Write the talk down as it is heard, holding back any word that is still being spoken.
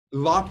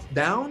locked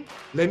down.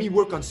 Let me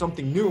work on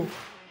something new.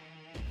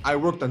 I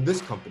worked on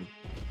this company.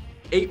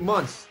 8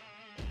 months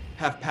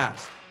have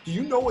passed. Do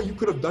you know what you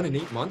could have done in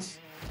 8 months?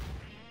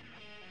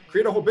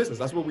 Create a whole business.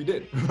 That's what we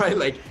did, right?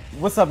 Like,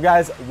 what's up,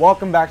 guys?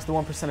 Welcome back to the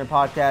 1%er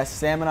podcast.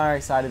 Sam and I are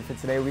excited for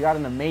today. We got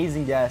an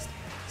amazing guest,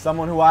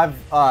 someone who I've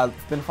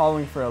been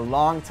following for a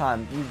long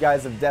time. You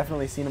guys have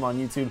definitely seen him on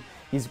YouTube.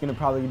 He's going to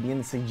probably be in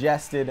the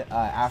suggested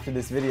after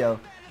this video.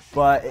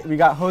 But we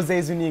got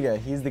Jose Zuniga.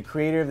 He's the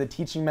creator of the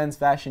Teaching Men's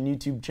Fashion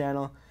YouTube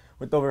channel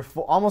with over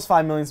almost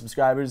 5 million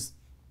subscribers.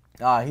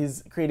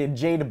 He's created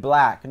Jade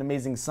Black, an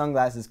amazing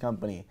sunglasses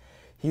company.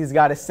 He's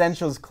got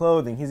Essentials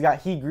Clothing. He's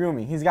got Heat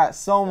Grooming. He's got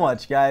so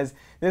much, guys.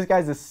 This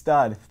guy's a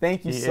stud.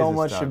 Thank you so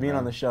much for being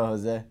on the show,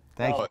 Jose.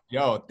 Thank you.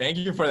 Yo, thank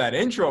you for that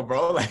intro,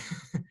 bro. Like,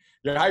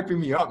 you're hyping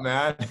me up,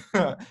 man.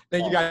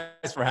 Thank you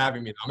guys for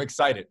having me. I'm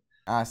excited.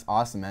 That's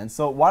awesome, man.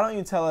 So why don't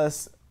you tell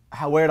us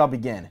where it all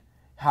began?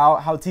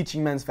 How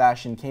Teaching Men's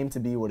Fashion came to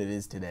be what it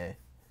is today?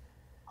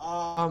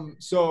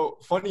 So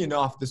funny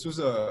enough, this was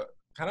a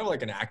kind of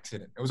like an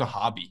accident. It was a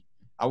hobby.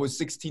 I was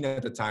 16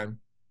 at the time.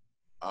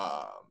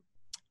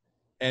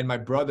 And my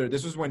brother,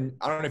 this was when,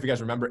 I don't know if you guys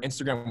remember,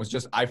 Instagram was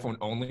just iPhone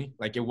only.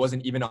 Like, it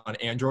wasn't even on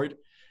Android,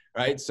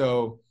 right?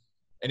 So,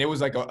 and it was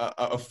like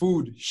a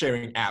food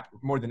sharing app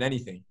more than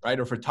anything, right?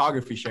 Or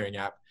photography sharing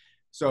app.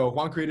 So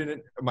Juan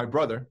my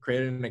brother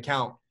created an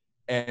account,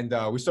 and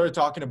we started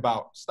talking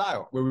about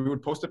style, where we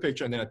would post a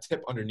picture and then a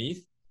tip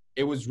underneath.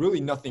 It was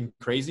really nothing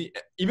crazy.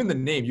 Even the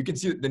name, you can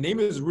see the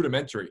name is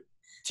rudimentary.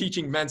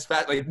 Teaching Men's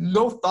Fashion, like,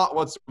 no thought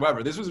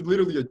whatsoever. This was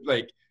literally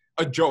like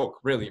a joke,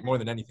 really, more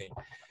than anything.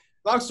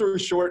 Long story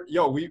short,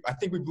 I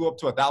think we blew up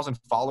to 1,000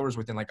 followers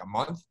within like a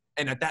month.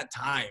 And at that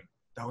time,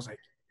 that was like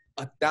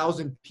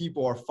 1,000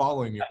 people are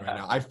following me right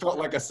now. I felt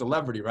like a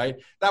celebrity, right?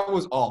 That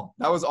was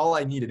all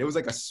I needed. It was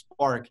like a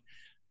spark.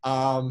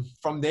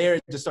 From there,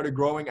 it just started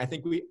growing. I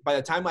think by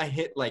the time I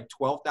hit like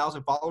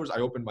 12,000 followers, I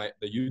opened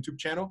the YouTube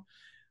channel.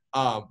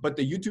 But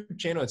the YouTube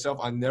channel itself,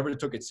 I never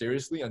took it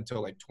seriously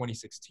until like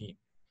 2016.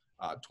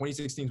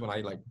 2016 is when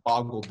I like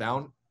boggled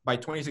down. By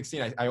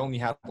 2016, I only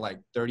had like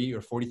 30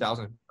 or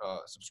 40,000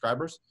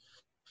 subscribers.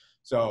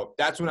 So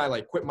that's when I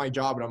like quit my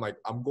job, and I'm like,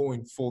 I'm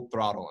going full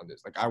throttle on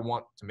this. Like, I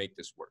want to make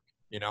this work,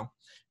 you know?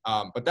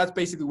 But that's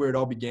basically where it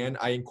all began.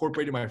 I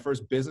incorporated my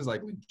first business,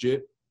 like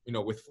legit,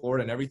 with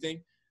Florida and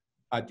everything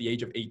at the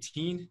age of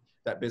 18.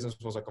 That business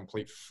was a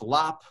complete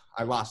flop.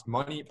 I lost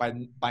money.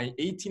 By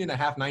 18 and a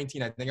half,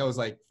 19, I think I was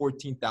like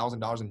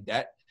 $14,000 in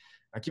debt.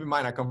 Now, keep in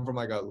mind, I come from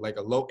like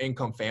a low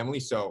income family.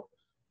 So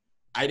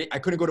I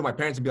couldn't go to my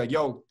parents and be like,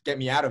 yo, get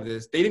me out of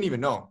this. They didn't even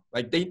know.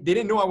 Like, they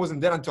didn't know I was in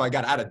debt until I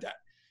got out of debt.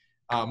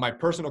 My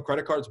personal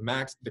credit cards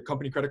maxed, the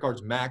company credit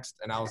cards maxed,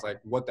 and I was like,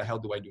 what the hell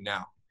do I do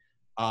now?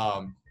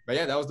 But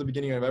yeah, that was the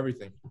beginning of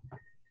everything.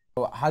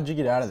 How'd you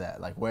get out of that?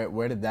 Like,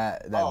 where did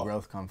that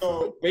growth come from?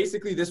 So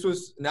basically,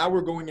 now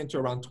we're going into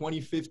around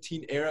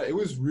 2015 era. It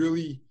was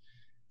really,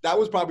 that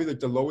was probably like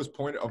the lowest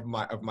point of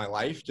my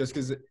life, just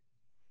because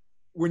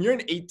when you're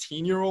an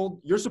 18-year-old,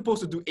 you're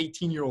supposed to do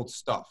 18-year-old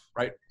stuff,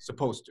 right?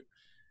 Supposed to.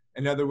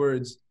 In other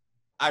words,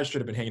 I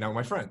should have been hanging out with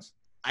my friends.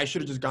 I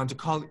should have just gone to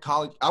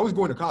college. I was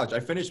going to college.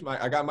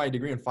 I got my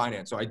degree in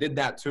finance, so I did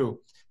that too.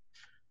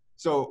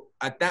 So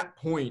at that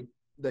point,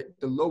 the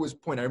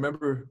lowest point, I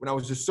remember when I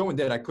was just so in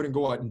debt, I couldn't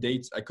go out on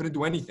dates. I couldn't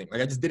do anything.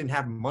 Like, I just didn't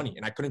have money,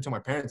 and I couldn't tell my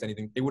parents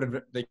anything.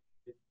 They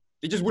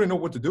just wouldn't know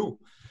what to do.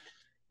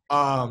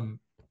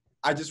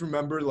 I just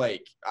remember,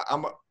 like,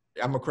 I'm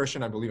a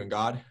Christian. I believe in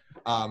God.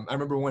 I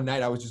remember one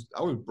night I was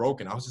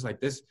broken. I was just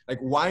like,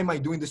 why am I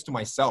doing this to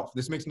myself?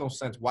 This makes no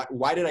sense.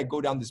 Why did I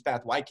go down this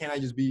path? Why can't I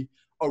just be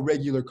a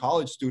regular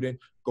college student,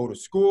 go to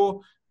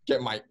school,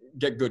 get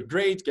good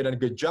grades, get a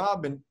good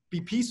job, and be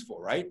peaceful,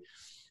 right?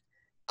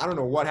 I don't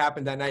know what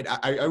happened that night.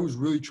 I was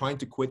really trying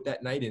to quit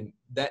that night. And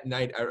that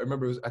night, I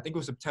remember I think it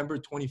was September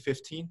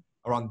 2015,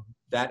 around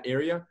that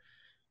area.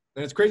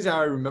 And it's crazy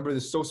how I remember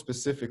this so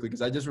specifically,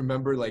 because I just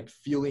remember like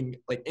feeling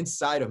like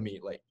inside of me,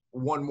 like,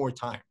 one more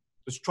time.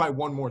 Just try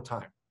one more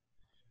time,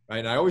 right?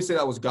 And I always say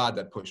that was God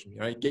that pushed me,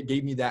 right?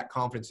 Gave me that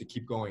confidence to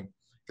keep going,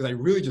 because I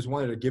really just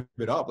wanted to give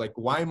it up. Like,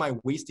 why am I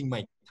wasting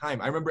my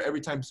time? I remember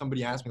every time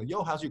somebody asked me, like,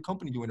 yo, how's your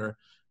company doing? Or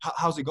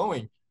how's it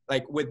going?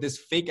 Like, with this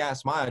fake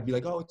ass smile, I'd be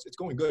like, oh, it's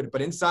going good.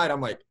 But inside,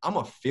 I'm like, I'm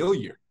a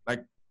failure,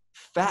 like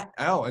fat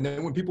L. And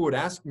then when people would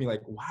ask me,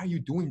 like, why are you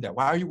doing that?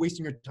 Why are you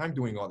wasting your time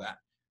doing all that,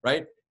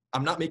 right?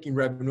 I'm not making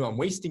revenue. I'm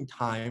wasting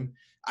time.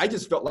 I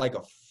just felt like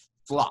a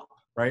flop,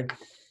 right?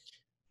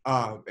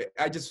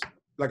 I just,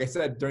 like I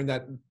said, during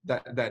that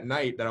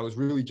night, that I was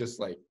really just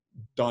like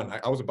done.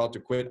 I was about to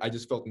quit. I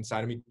just felt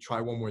inside of me,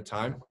 try one more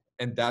time.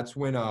 And that's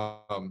when,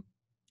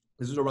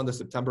 this is around the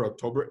September,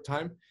 October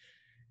time.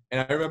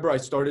 And I remember I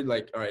started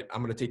like, all right,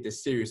 I'm going to take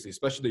this seriously,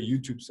 especially the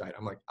YouTube side.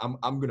 I'm like, I'm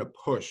going to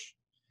push.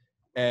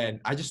 And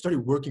I just started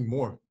working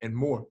more and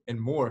more and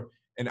more.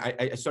 And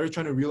I started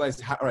trying to realize,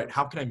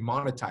 how can I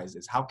monetize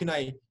this? How can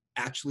I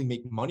actually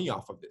make money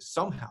off of this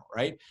somehow,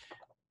 right?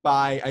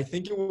 By, I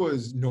think it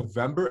was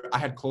November, I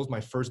had closed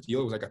my first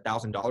deal. It was like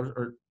 $1,000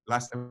 or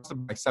less,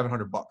 like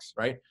 $700,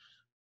 right?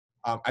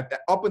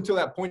 Up until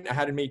that point, I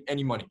hadn't made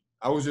any money.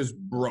 I was just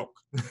broke.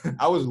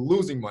 I was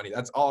losing money.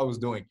 That's all I was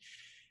doing.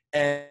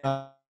 And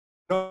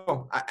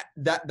no,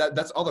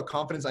 that's all the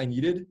confidence I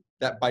needed,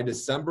 that by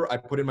December, I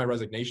put in my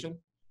resignation,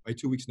 my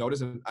 2 weeks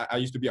notice. And I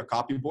used to be a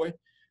copy boy.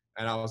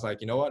 And I was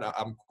like, you know what?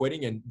 I'm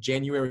quitting. And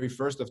January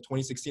 1st of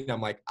 2016,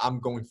 I'm like, I'm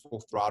going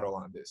full throttle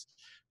on this.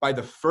 By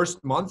the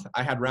first month,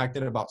 I had racked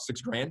in about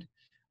 $6,000.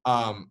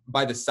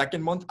 By the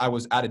second month, I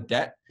was out of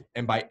debt.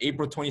 And by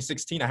April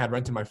 2016, I had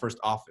rented my first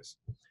office.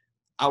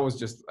 I was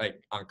just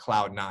like on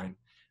cloud nine.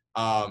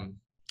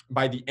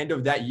 By the end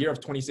of that year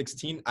of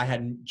 2016,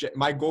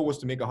 my goal was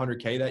to make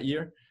 100K that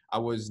year. I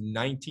was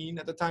 19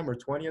 at the time or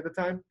 20 at the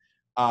time.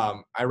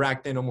 I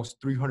racked in almost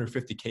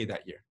 350K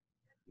that year.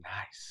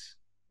 Nice.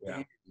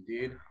 Yeah,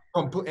 dude.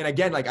 And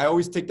again, like I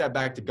always take that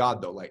back to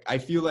God though. Like I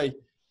feel like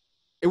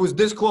it was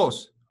this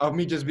close of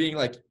me just being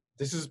like,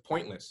 this is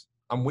pointless.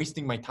 I'm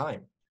wasting my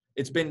time.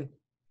 It's been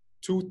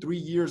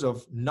 2-3 years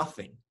of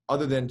nothing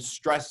other than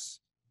stress,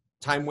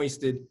 time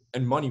wasted,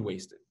 and money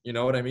wasted. You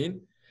know what I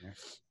mean? Yeah.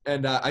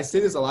 And I say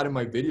this a lot in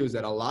my videos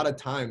that a lot of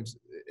times,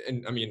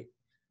 and I mean,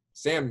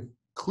 Sam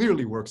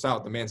clearly works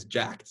out. The man's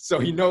jacked. So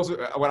he knows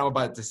what I'm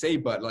about to say,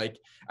 but like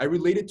I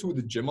relate it to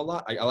the gym a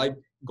lot. I like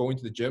going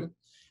to the gym.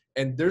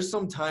 And there's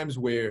some times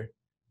where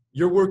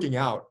you're working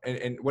out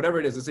and whatever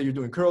it is, let's say you're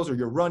doing curls or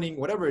you're running,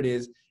 whatever it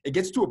is, it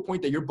gets to a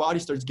point that your body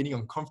starts getting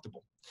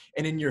uncomfortable.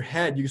 And in your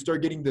head, you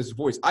start getting this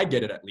voice. I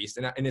get it at least.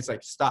 And it's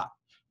like, stop.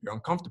 You're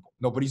uncomfortable.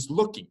 Nobody's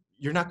looking.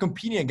 You're not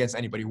competing against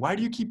anybody. Why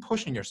do you keep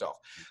pushing yourself?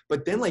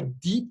 But then like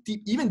deep,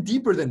 even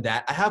deeper than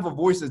that, I have a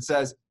voice that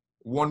says,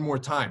 one more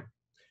time,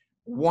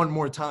 one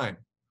more time,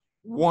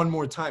 one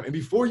more time. And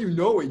before you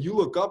know it, you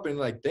look up and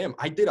like, damn,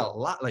 I did a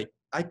lot. Like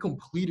I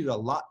completed a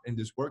lot in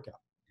this workout.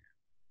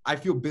 I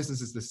feel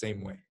business is the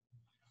same way,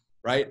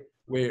 right?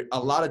 Where a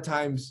lot of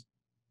times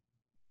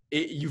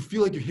you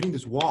feel like you're hitting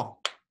this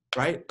wall,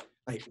 right?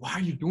 Like, why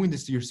are you doing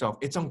this to yourself?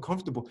 It's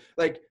uncomfortable.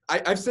 Like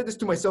I've said this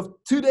to myself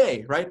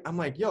today, right? I'm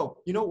like, yo,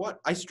 you know what?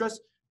 I stress,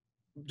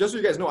 just so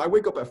you guys know, I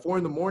wake up at 4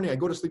 a.m. I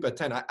go to sleep at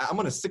 10. I'm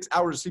on a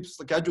 6-hour sleep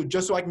schedule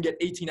just so I can get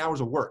 18 hours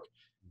of work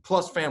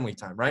plus family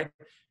time, right?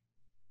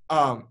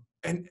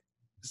 And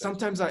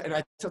sometimes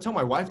I tell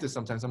my wife this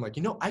sometimes. I'm like,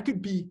 you know, I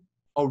could be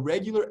a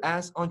regular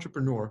ass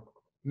entrepreneur,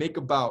 make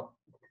about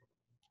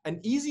an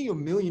easy $1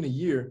 million a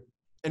year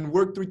and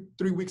work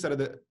 3 days out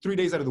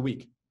of the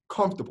week.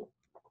 Comfortable.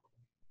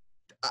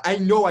 I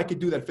know I could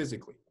do that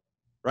physically,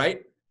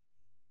 right?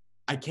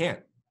 I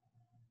can't.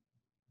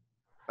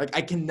 Like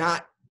I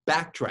cannot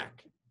backtrack.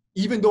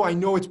 Even though I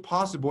know it's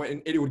possible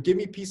and it would give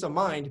me peace of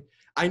mind,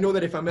 I know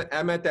that if I'm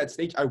at that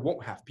stage, I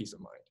won't have peace of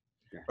mind,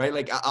 right?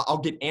 Like I'll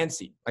get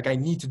antsy. Like I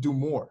need to do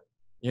more,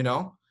 you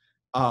know?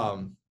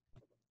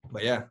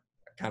 But yeah.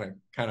 Kind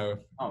of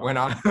went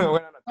on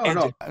a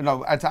tangent.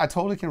 No, I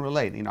totally can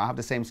relate. You know, I have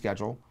the same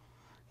schedule.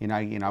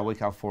 I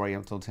wake up 4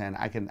 a.m. till 10.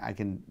 I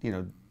can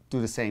do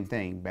the same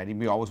thing. But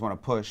we always want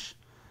to push.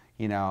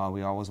 We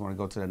always want to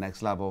go to the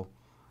next level.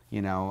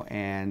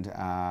 And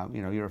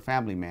you're a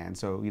family man.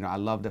 So I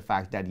love the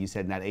fact that you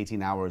said in that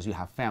 18 hours you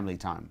have family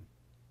time.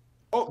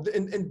 Oh,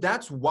 and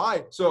that's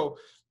why. So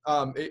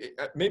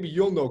maybe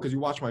you'll know because you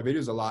watch my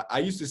videos a lot. I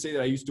used to say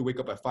that I used to wake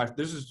up at 5.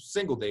 There's just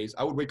single days.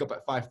 I would wake up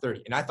at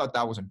 5:30, and I thought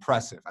that was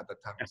impressive at the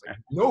time. I was like,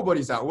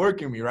 nobody's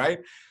outworking me, right?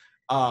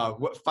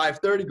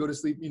 5:30, go to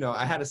sleep.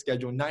 I had a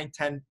schedule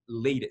 9-10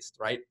 latest,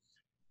 right?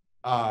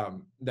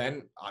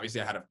 Then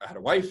obviously I had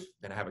a wife,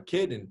 then I have a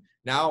kid, and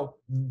now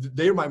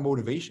they're my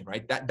motivation,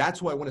 right? That's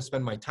who I want to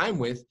spend my time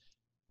with.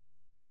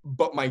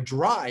 But my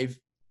drive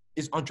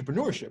is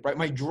entrepreneurship, right?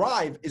 My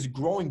drive is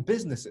growing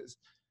businesses.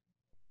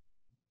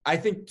 I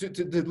think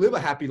to live a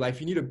happy life,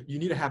 you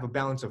need to have a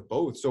balance of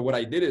both. So what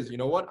I did is, you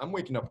know what? I'm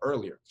waking up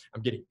earlier.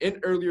 I'm getting in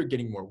earlier,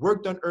 getting more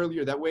work done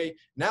earlier. That way,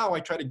 now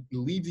I try to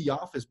leave the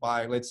office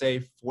by, let's say,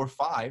 4 or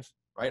 5,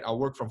 right? I'll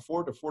work from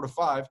 4 to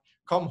 5,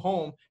 come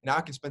home, and now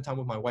I can spend time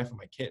with my wife and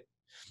my kid.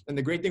 And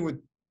the great thing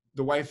with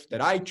the wife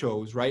that I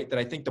chose, right, that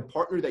I think the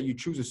partner that you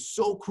choose is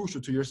so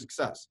crucial to your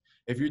success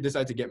if you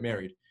decide to get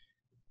married.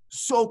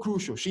 So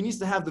crucial. She needs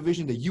to have the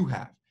vision that you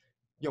have.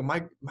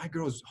 My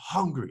girl is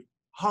hungry.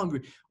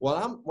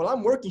 While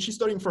I'm working, she's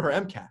studying for her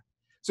MCAT.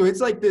 So it's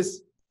like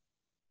this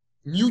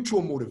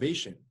mutual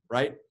motivation,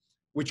 right?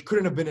 Which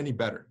couldn't have been any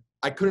better.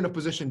 I couldn't have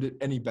positioned it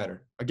any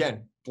better.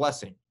 Again,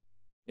 blessing,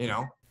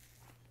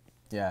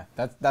 Yeah,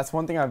 that's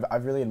one thing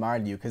I've really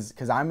admired you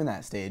because I'm in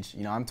that stage.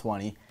 I'm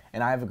 20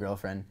 and I have a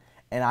girlfriend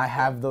and I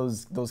have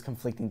those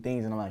conflicting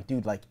things, and I'm like,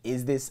 dude, like,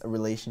 is this a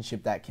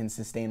relationship that can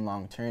sustain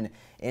long term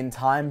in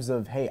times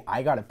of, hey,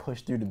 I got to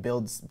push through to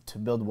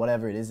build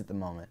whatever it is at the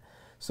moment.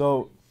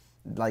 So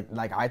like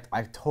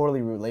I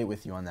totally relate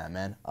with you on that,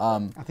 man.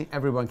 I think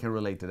everyone can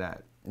relate to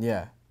that.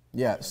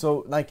 Yeah.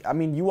 So like, I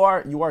mean, you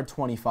are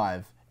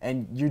 25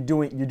 and you're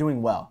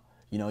doing well.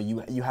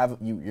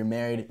 You're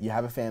married, you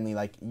have a family.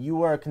 Like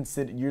you're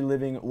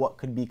living what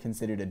could be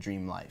considered a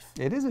dream life.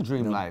 It is a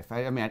dream life.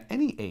 I mean, at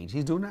any age,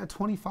 he's doing that at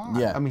 25.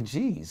 Yeah. I mean,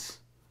 geez.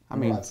 I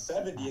mean, at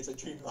 70, it's a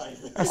dream life.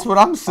 That's what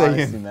I'm saying.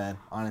 Honestly, man.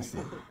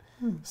 Honestly.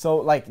 So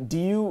like, do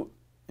you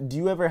do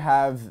you ever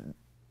have,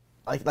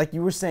 like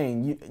you were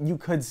saying, you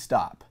could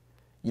stop,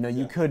 you know,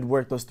 you could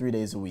work those 3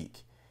 days a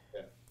week.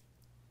 Yeah.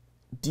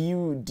 Do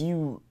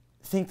you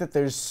think that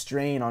there's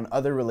strain on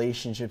other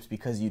relationships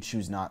because you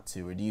choose not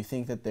to, or do you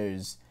think that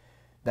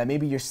that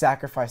maybe you're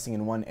sacrificing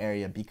in one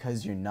area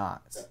because you're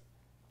not?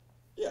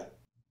 Yeah.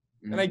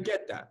 And I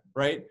get that,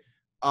 right?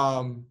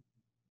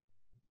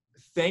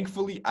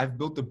 Thankfully, I've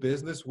built a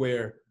business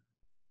where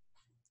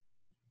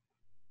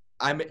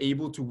I'm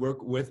able to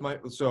work with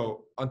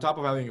so on top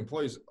of having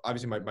employees,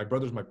 obviously my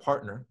brother's my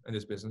partner in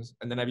this business.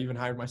 And then I've even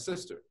hired my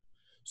sister.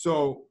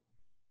 So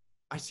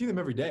I see them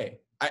every day.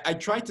 I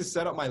try to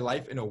set up my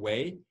life in a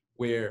way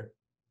where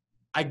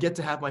I get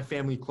to have my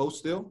family close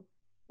still.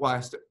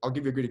 Well, I'll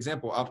give you a great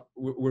example.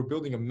 We're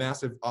building a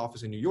massive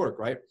office in New York,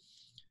 right?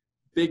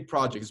 Big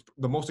project. It's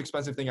the most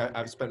expensive thing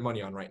I've spent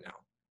money on right now,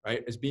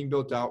 right? It's being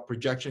built out.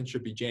 Projection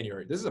should be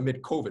January. This is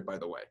amid COVID, by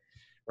the way,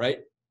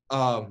 right?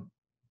 I'm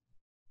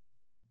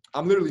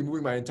literally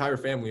moving my entire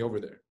family over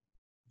there.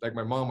 Like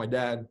my mom, my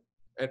dad,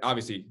 and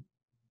obviously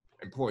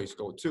employees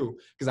go too,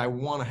 because I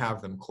want to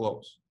have them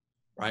close,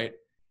 right?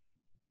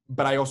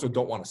 But I also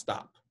don't want to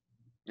stop.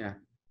 Yeah.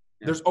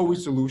 There's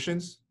always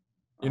solutions.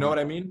 You know what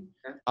I mean?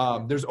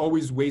 There's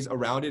always ways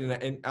around it.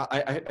 And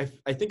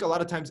I think a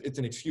lot of times it's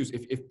an excuse.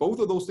 If both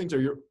of those things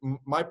are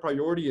my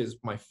priority is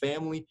my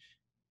family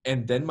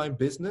and then my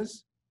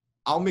business,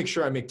 I'll make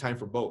sure I make time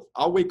for both.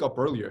 I'll wake up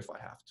earlier if I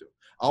have to.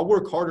 I'll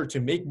work harder to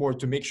make more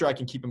to make sure I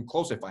can keep them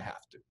close if I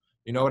have to.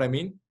 You know what I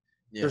mean?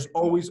 Yeah. There's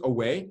always a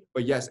way,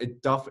 but yes,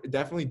 it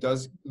definitely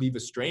does leave a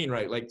strain,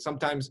 right? Like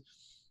sometimes,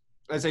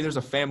 let's say there's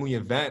a family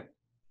event,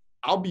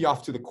 I'll be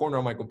off to the corner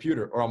on my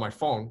computer or on my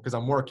phone because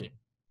I'm working,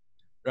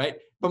 right?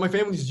 But my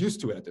family's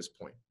used to it at this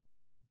point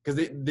because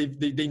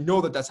they know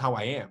that that's how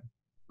I am,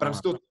 but I'm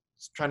still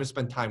trying to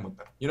spend time with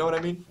them. You know what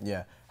I mean?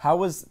 Yeah. How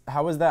was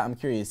that? I'm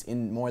curious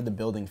in more the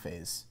building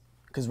phase,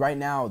 because right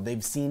now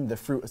they've seen the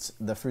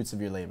fruits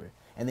of your labor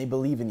and they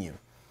believe in you.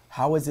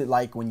 How was it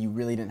like when you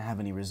really didn't have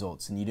any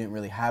results and you didn't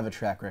really have a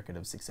track record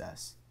of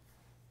success?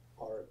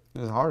 Hard. It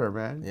was harder,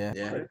 man.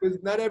 Yeah.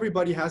 Because not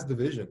everybody has the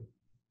vision.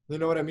 You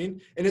know what I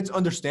mean? And it's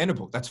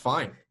understandable. That's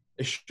fine.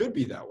 It should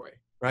be that way,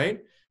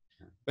 right?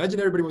 Imagine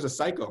everybody was a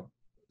psycho.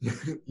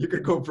 You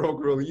could go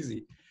broke real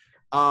easy.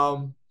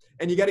 And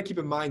you got to keep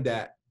in mind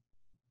that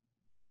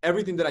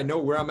everything that I know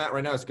where I'm at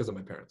right now is because of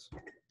my parents,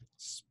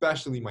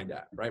 especially my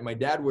dad, right? My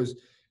dad was,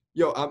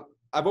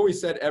 I've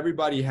always said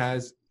everybody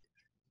has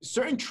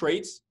certain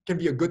traits can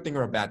be a good thing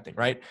or a bad thing,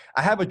 right?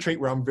 I have a trait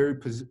where I'm very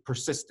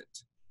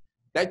persistent.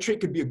 That trait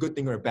could be a good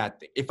thing or a bad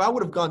thing. If I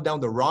would have gone down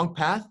the wrong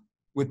path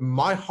with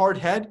my hard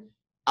head,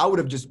 I would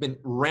have just been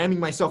ramming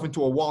myself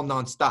into a wall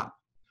nonstop.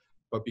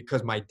 But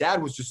because my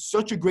dad was just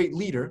such a great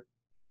leader,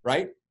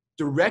 right?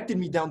 Directed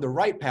me down the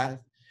right path,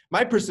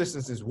 my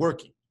persistence is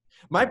working.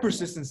 My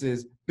persistence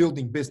is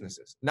building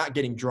businesses, not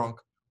getting drunk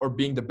or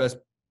being the best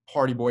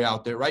party boy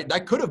out there, right?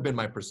 That could have been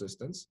my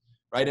persistence,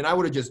 right? And I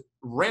would have just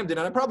rammed it,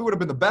 and I probably would have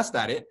been the best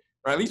at it,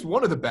 or at least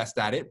one of the best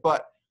at it.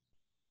 But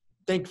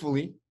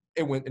thankfully,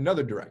 it went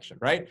another direction,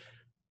 right?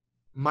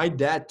 My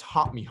dad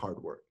taught me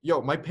hard work.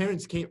 My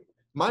parents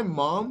my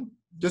mom,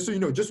 just so you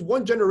know, just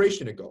one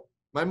generation ago,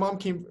 my mom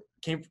came,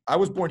 I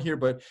was born here,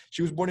 but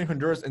she was born in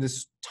Honduras in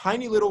this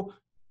tiny little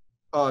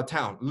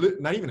town,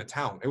 not even a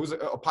town. It was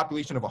a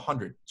population of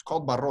 100. It's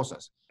called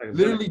Barrosas.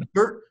 Literally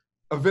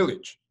a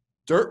village,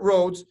 dirt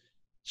roads.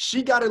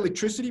 She got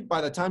electricity by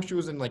the time she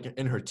was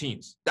in her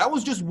teens. That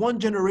was just one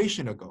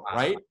generation ago,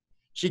 right?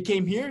 She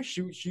came here.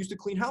 She used to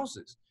clean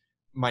houses.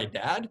 My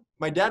dad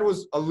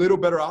was a little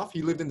better off.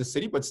 He lived in the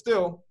city, but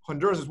still,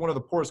 Honduras is one of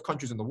the poorest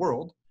countries in the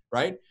world,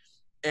 right?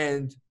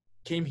 And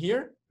came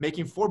here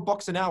making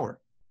 $4 an hour.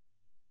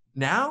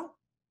 Now,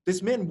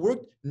 this man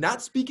worked,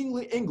 not speaking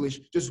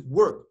English, just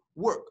work.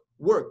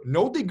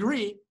 No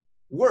degree,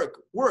 work.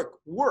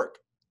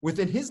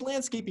 Within his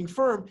landscaping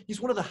firm,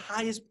 he's one of the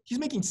highest, he's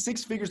making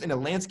 6 figures in a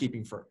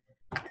landscaping firm.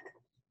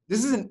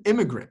 This is an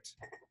immigrant,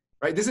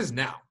 right? This is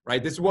now,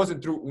 right? This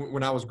wasn't through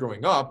when I was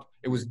growing up.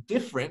 It was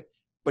different,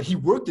 but he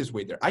worked his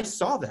way there. I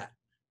saw that.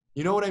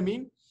 You know what I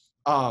mean?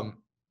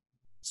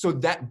 So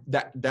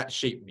that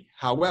shaped me.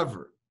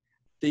 However,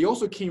 they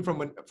also came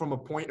from a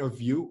point of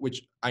view,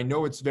 which I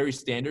know it's very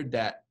standard,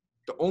 that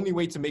the only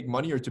way to make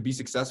money or to be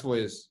successful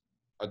is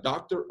a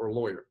doctor or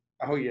lawyer.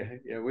 Oh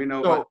yeah, we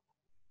know. So,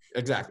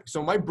 exactly.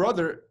 So my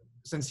brother,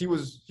 since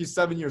he's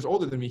 7 years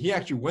older than me, he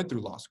actually went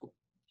through law school.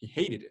 He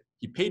hated it.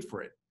 He paid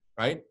for it,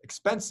 right?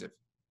 Expensive.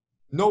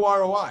 No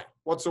ROI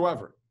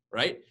whatsoever,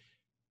 right?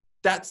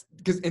 That's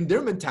because in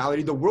their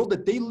mentality, the world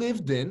that they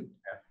lived in,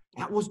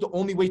 that was the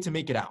only way to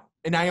make it out.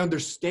 And I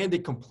understand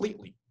it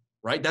completely,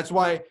 right? That's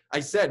why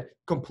I said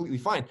completely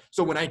fine.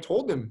 So when I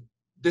told them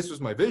this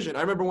was my vision,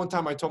 I remember one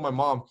time I told my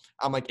mom,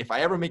 I'm like, if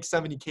I ever make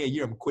 $70K a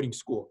year, I'm quitting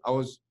school. I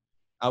was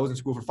in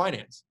school for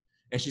finance.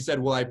 And she said,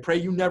 well, I pray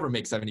you never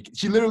make $70K.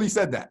 She literally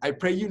said that. I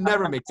pray you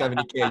never make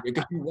 $70K a year,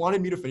 because she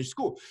wanted me to finish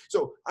school.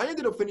 So I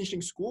ended up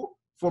finishing school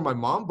for my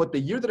mom. But the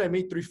year that I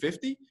made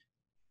 $350,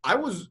 I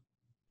was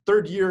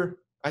third year.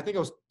 I think I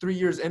was 3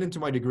 years into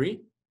my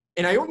degree.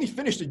 And I only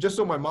finished it just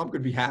so my mom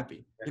could be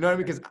happy. You know what I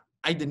mean? Because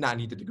I did not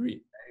need the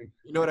degree.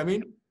 You know what I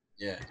mean?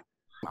 Yeah.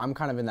 I'm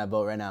kind of in that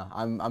boat right now.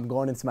 I'm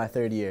going into my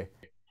 3rd year.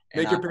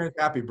 Make your parents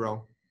happy,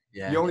 bro.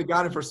 Yeah. You only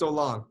got it for so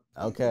long.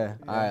 Okay.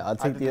 All right. I'll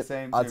take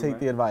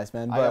the advice,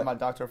 man. I But got my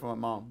doctor from my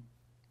mom.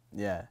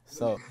 yeah.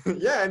 So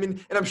Yeah, I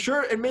mean, and I'm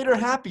sure it made her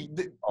happy.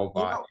 Oh, You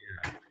God. know?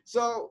 Yeah.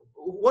 So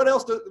what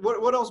else?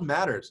 What else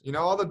matters? You know,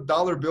 all the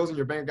dollar bills in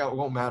your bank account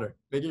won't matter.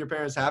 Making your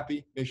parents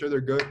happy, make sure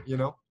they're good. You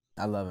know.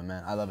 I love it,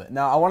 man. I love it.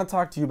 Now, I want to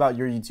talk to you about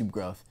your YouTube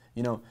growth.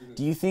 You know,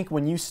 do you think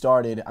when you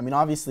started, I mean,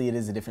 obviously it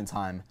is a different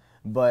time,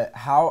 but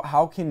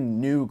how can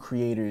new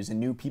creators and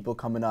new people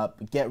coming up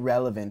get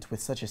relevant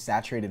with such a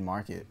saturated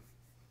market?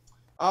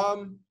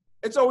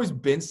 It's always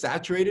been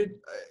saturated.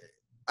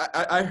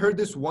 I heard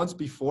this once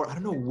before. I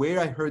don't know where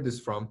I heard this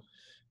from.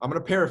 I'm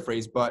going to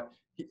paraphrase, but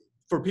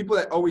for people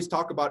that always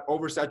talk about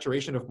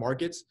oversaturation of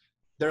markets,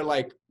 they're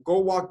like, go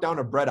walk down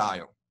a bread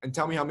aisle and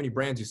tell me how many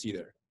brands you see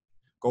there.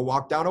 Go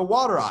walk down a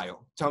water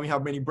aisle. Tell me how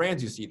many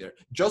brands you see there.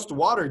 Just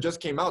Water just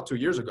came out 2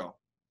 years ago.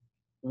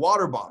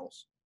 Water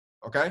bottles,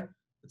 okay?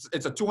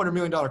 It's a $200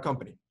 million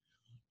company,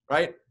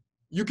 right?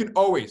 You can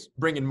always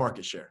bring in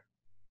market share.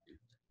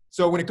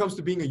 So when it comes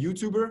to being a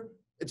YouTuber,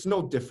 it's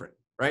no different,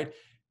 right?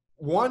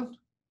 One,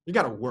 you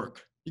got to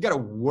work. You got to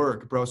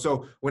work, bro.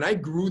 So when I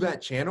grew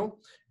that channel,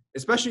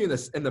 especially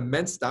in the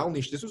men's style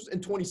niche, this was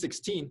in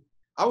 2016,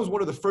 I was one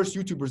of the first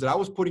YouTubers that I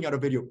was putting out a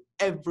video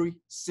every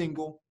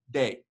single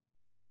day.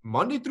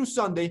 Monday through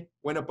Sunday,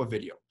 went up a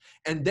video.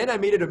 And then I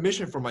made it a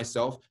mission for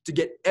myself to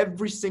get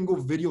every single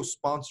video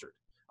sponsored.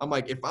 I'm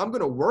like, if I'm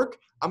going to work,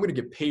 I'm going to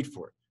get paid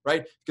for it,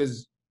 right?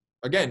 Because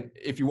again,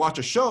 if you watch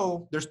a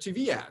show, there's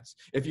TV ads.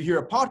 If you hear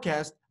a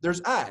podcast,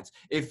 there's ads.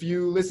 If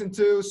you listen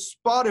to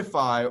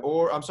Spotify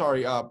or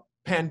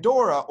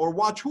Pandora or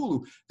watch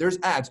Hulu, there's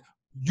ads.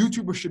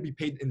 YouTubers should be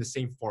paid in the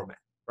same format,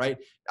 right?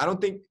 I don't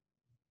think,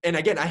 and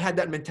again, I had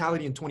that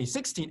mentality in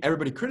 2016.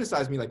 Everybody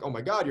criticized me like, oh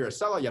my God, you're a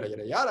sellout, yada,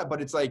 yada, yada.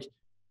 But it's like,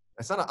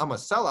 I'm a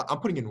sellout. I'm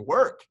putting in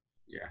work.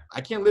 Yeah. I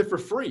can't live for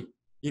free,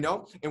 you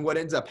know? And what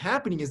ends up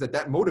happening is that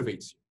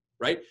motivates you,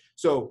 right?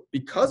 So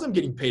because I'm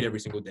getting paid every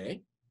single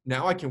day,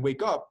 now I can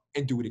wake up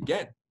and do it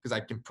again because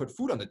I can put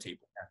food on the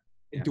table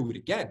and do it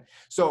again.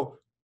 So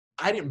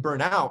I didn't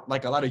burn out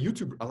like a lot of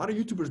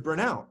YouTubers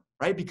burn out,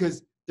 right?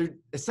 Because they're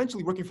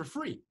essentially working for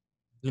free.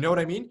 You know what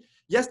I mean?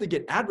 Yes, they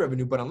get ad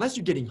revenue, but unless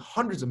you're getting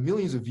hundreds of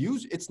millions of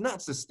views, it's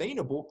not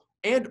sustainable.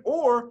 And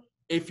or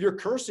if you're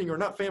cursing or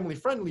not family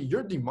friendly,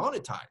 you're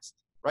demonetized,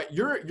 right?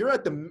 You're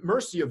at the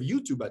mercy of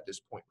YouTube at this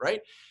point,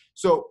 right?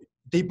 So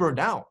they burned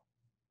out.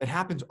 It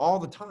happens all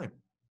the time.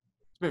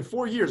 It's been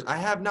 4 years. I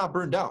have not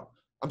burned out.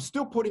 I'm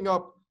still putting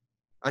up,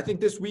 I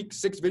think this week,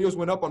 6 videos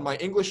went up on my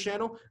English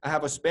channel. I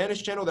have a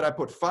Spanish channel that I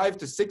put 5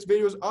 to 6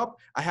 videos up.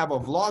 I have a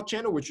vlog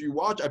channel, which you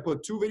watch. I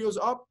put 2 videos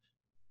up.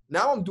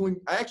 Now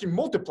I actually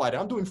multiplied it.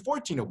 I'm doing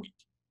 14 a week.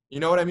 You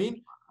know what I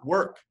mean?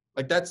 Work.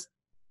 Like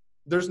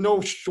there's no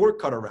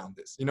shortcut around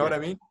this. You know what I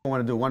mean? I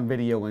want to do one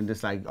video and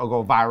just like,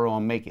 go viral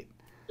and make it.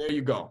 There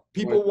you go.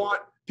 People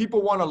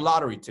want a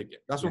lottery ticket.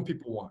 That's what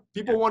people want.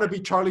 People want to be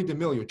Charlie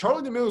D'Amelio.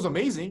 Charlie D'Amelio is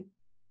amazing.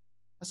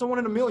 That's a 1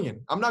 in a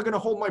million. I'm not going to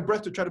hold my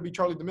breath to try to be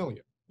Charlie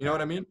D'Amelio. You know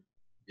what I mean?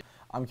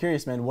 I'm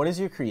curious, man, what does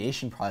your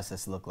creation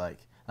process look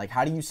like? Like,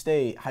 how do you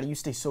stay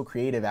so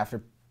creative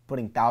after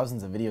putting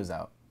thousands of videos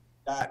out?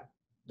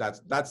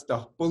 That's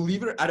the,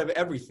 believe it, out of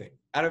everything,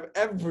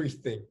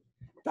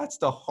 that's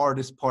the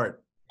hardest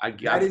part.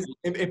 That is,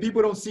 and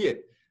people don't see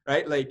it,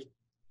 right? Like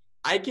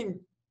I can,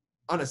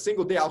 on a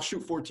single day, I'll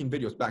shoot 14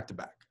 videos back to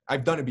back.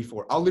 I've done it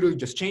before. I'll literally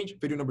just change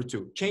video number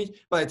 2, change.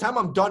 By the time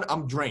I'm done,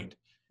 I'm drained.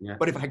 Yeah.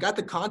 But if I got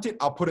the content,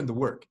 I'll put in the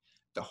work.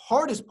 The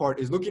hardest part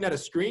is looking at a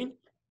screen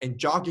and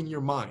jogging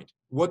your mind.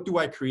 What do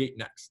I create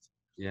next?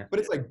 Yeah. But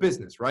it's like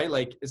business, right?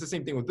 Like it's the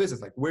same thing with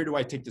business. Like where do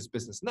I take this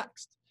business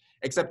next?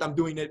 Except I'm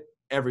doing it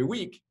every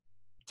week,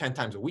 10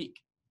 times a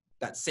week.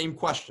 That same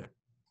question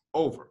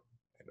over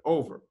and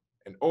over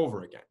and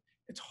over again.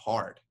 It's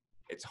hard.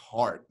 It's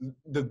hard.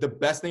 The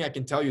best thing I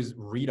can tell you is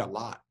read a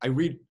lot. I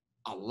read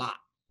a lot.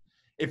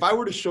 If I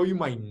were to show you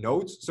my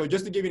notes, so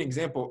just to give you an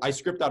example, I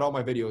script out all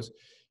my videos.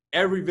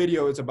 Every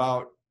video it's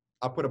about,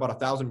 I'll put about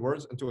 1,000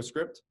 words into a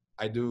script.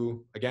 I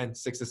do, again,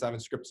 6 to 7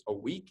 scripts a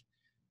week.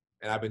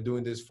 And I've been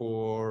doing this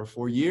for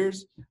 4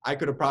 years. I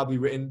could have probably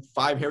written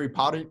 5 Harry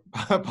Potter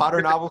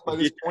novels by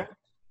this point,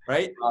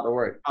 right? A lot of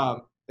work.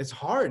 It's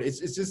hard. It's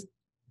just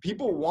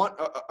people want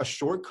a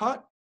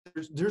shortcut.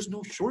 There's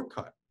no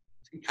shortcut.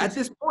 At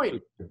this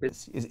point,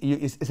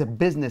 It's a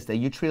business that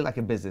you treat like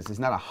a business. It's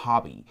not a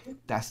hobby.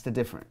 That's the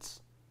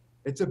difference.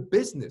 it's a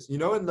business, you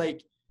know? And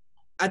like,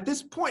 at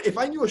this point, if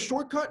I knew a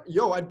shortcut,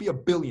 I'd be a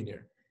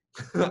billionaire.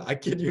 I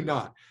kid you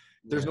not.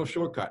 There's no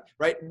shortcut,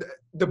 right?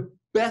 The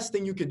best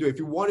thing you can do, if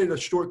you wanted a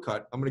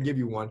shortcut, I'm going to give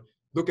you one.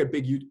 Look at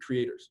big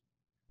creators.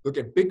 Look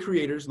at big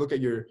creators. Look at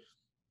your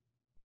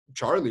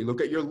Charlie.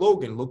 Look at your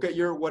Logan. Look at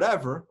your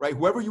whatever, right?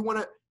 Whoever you want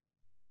to,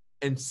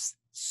 and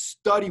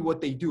study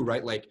what they do,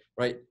 right? Like,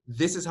 right?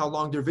 This is how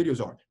long their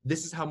videos are.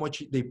 This is how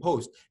much they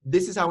post.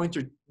 This is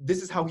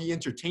how he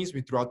entertains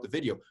me throughout the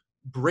video.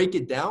 Break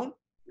it down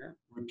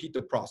repeat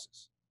the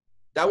process.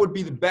 That would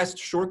be the best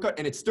shortcut,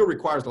 and it still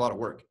requires a lot of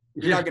work.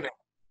 You're not going to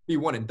be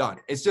one and done.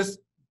 It's just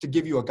to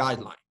give you a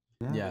guideline.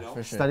 Yeah, you know?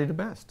 For sure. Study the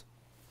best.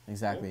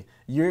 Exactly.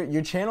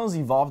 Your channel's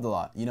evolved a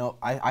lot. You know,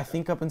 I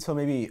think up until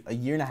maybe a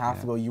year and a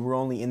half ago, you were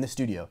only in the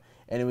studio,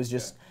 and it was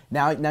just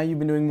now you've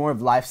been doing more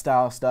of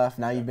lifestyle stuff.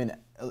 Now you've been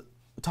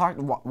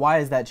talking. Why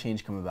has that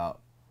change come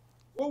about?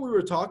 What we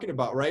were talking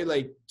about, right?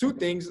 Like two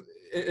things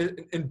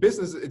in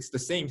business. It's the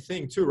same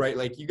thing too, right?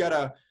 Like you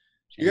gotta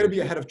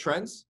be ahead of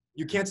trends.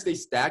 You can't stay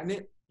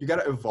stagnant. You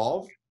gotta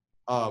evolve.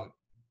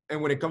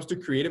 And when it comes to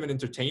creative and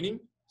entertaining,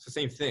 it's the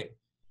same thing.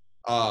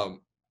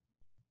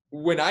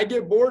 When I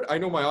get bored, I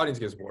know my audience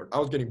gets bored. I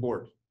was getting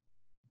bored.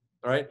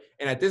 All right.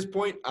 And at this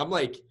point, I'm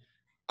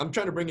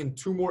trying to bring in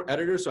 2 more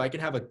editors so I can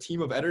have a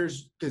team of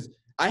editors because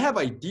I have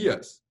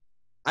ideas.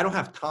 I don't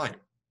have time.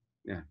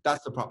 Yeah.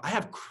 That's the problem. I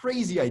have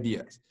crazy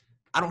ideas.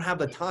 I don't have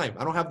the time.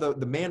 I don't have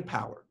the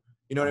manpower.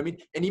 You know what I mean?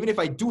 And even if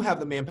I do have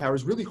the manpower,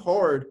 it's really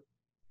hard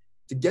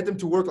to get them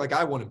to work like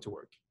I want them to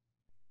work.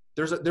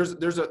 There's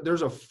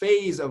a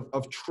phase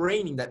of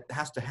training that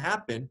has to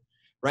happen,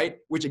 right?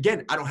 Which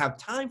again, I don't have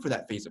time for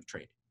that phase of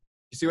training.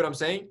 You see what I'm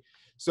saying?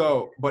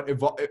 So, but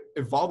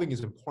evolving is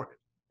important.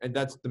 And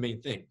that's the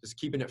main thing, just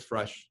keeping it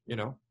fresh, you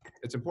know?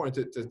 It's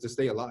important to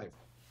stay alive.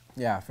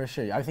 Yeah, for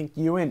sure. I think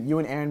you and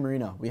Aaron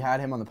Marino, we had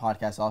him on the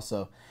podcast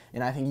also,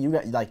 and I think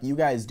you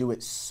guys do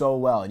it so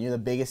well, and you're the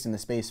biggest in the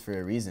space for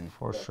a reason.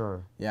 For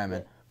sure. Yeah,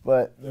 man.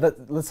 But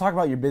let's talk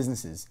about your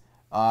businesses.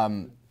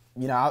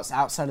 You know,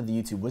 outside of the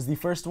YouTube, was the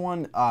first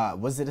one,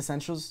 was it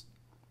Essentials?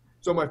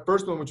 So my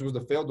first one, which was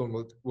the failed one,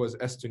 was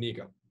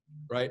Zuniga,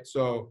 right?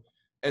 So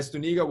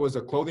Zuniga was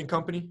a clothing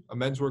company, a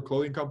menswear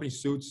clothing company,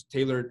 suits,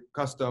 tailored,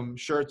 custom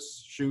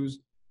shirts, shoes,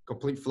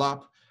 complete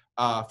flop.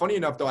 Funny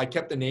enough, though, I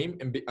kept the name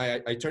and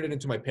I turned it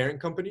into my parent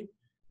company.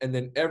 And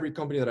then every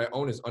company that I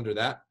own is under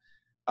that.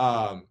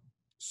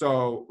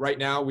 So right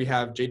now we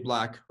have Jade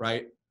Black,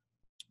 right?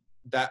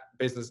 That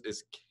business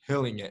is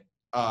killing it.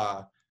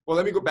 Well,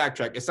 let me go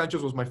backtrack.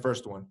 Essentials was my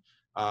first one.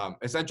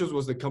 Essentials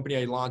was the company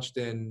I launched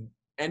in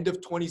end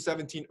of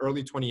 2017,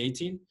 early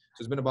 2018. So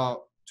it's been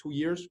about 2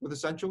 years with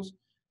Essentials.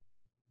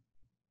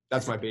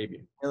 That's my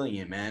baby. Killing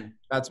it, man.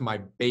 That's my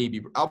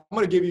baby. I'm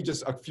going to give you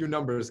just a few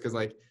numbers because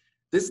like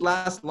this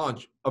last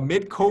launch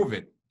amid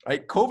COVID,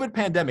 right? COVID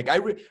pandemic.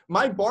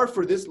 My bar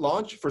for this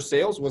launch for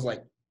sales was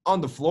like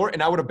on the floor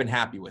and I would have been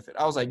happy with it.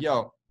 I was like,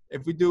 yo,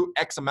 if we do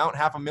X amount,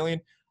 $500,000,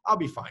 I'll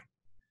be fine,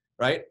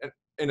 right?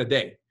 In a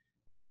day.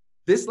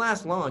 This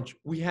last launch,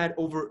 we had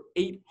over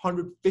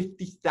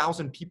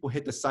 850,000 people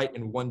hit the site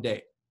in one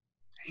day.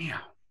 Damn.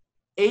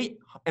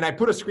 And I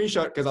put a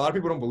screenshot because a lot of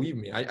people don't believe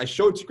me. I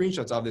showed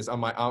screenshots of this on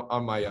my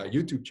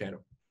YouTube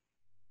channel.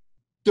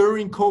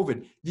 During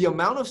COVID, the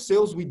amount of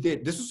sales we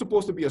did, this was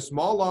supposed to be a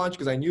small launch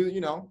because I knew,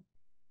 you know,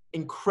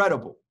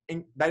 incredible.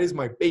 And that is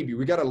my baby.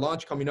 We got a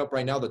launch coming up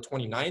right now, the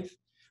 29th.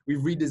 We've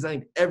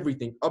redesigned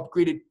everything,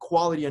 upgraded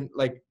quality, and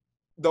like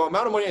the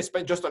amount of money I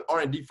spent just on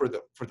R&D for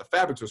the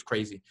fabrics was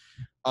crazy.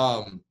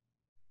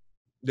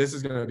 This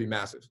is going to be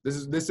massive.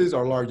 This is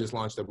our largest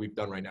launch that we've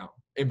done right now,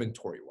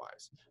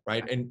 inventory-wise,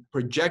 right? And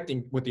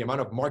projecting with the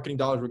amount of marketing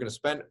dollars we're going to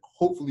spend,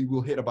 hopefully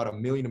we'll hit about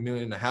 $1 million, $1.5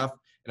 million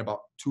in about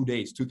 2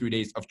 days, 2-3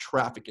 days of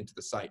traffic into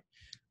the site,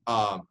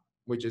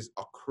 which is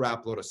a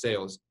crap load of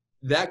sales.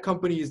 That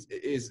company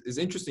is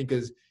interesting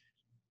because,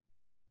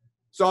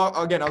 so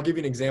again, I'll give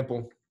you an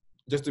example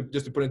just to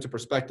put into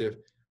perspective.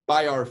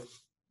 By our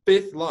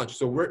 5th launch,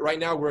 so right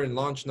now we're in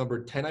launch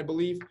number 10, I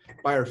believe.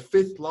 By our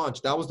 5th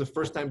launch, that was the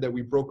first time that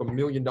we broke $1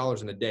 million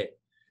in a day.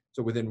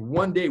 So within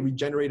 1 day, we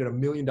generated $1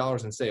 million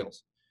in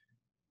sales.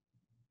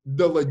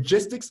 The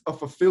logistics of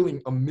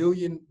fulfilling $1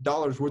 million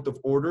worth of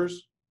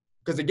orders,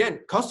 because again,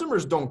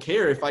 customers don't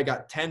care if I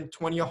got 10,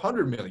 20,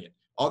 100 million.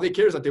 All they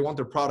care is that they want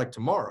their product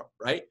tomorrow,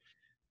 right?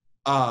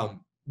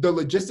 The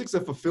logistics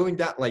of fulfilling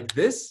that like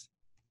this,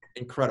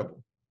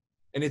 incredible.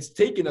 And it's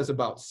taken us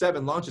about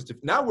 7 launches to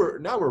now we're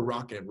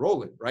rocking and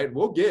rolling, right?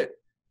 We'll get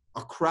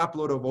a crap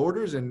load of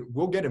orders and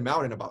we'll get them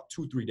out in about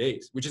 2-3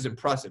 days, which is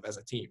impressive as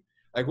a team.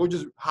 Like we'll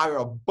just hire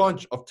a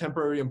bunch of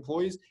temporary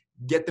employees,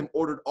 get them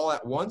ordered all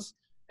at once.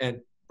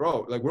 And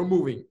bro, like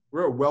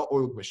we're a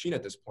well-oiled machine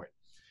at this point.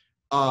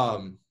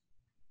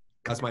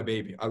 That's my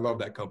baby. I love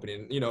that company.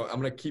 And, you know, I'm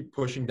going to keep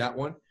pushing that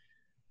one.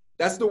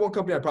 That's the one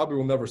company I probably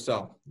will never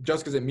sell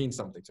just because it means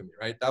something to me,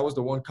 right? That was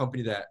the one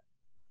company that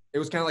it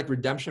was kind of like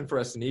redemption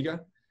for Zuniga.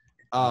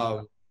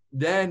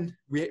 Then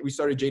we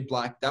started Jade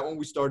Black. That one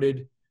we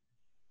started,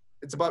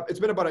 it's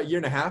been about a year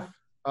and a half.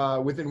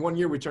 Within 1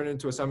 year, we turned it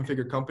into a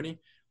 7-figure company.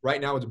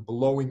 Right now it's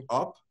blowing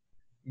up,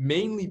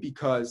 mainly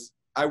because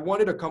I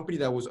wanted a company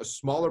that was a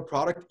smaller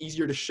product,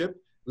 easier to ship,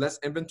 less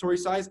inventory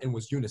size, and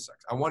was unisex.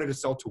 I wanted to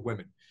sell to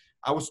women.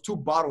 I was too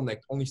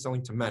bottlenecked only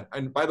selling to men.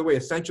 And by the way,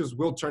 Essentials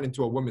will turn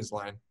into a women's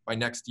line by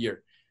next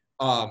year.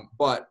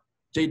 But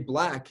Jade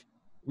Black,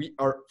 we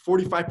are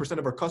 45%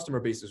 of our customer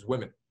base is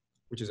women,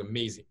 which is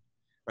amazing,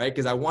 right?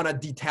 Because I want to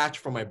detach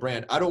from my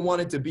brand. I don't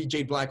want it to be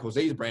Jade Black,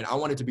 Jose's brand. I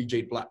want it to be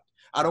Jade Black.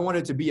 I don't want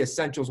it to be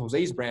Essentials,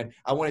 Jose's brand.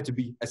 I want it to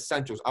be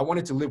Essentials. I want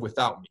it to live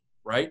without me,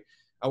 right?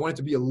 I want it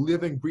to be a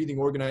living, breathing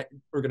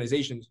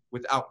organization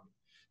without me.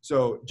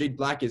 So Jade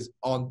Black is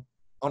on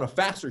a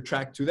faster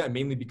track to that,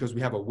 mainly because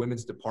we have a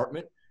women's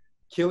department.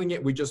 Killing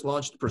it. We just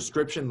launched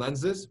prescription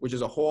lenses, which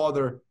is a whole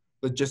other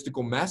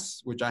logistical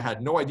mess, which I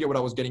had no idea what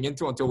I was getting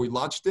into until we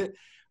launched it.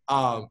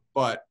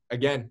 But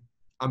again,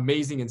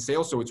 amazing in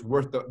sales, so it's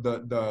worth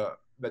the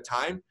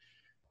time.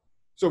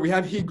 So we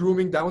have heat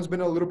grooming. That one's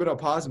been a little bit of a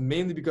pause,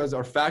 mainly because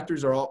our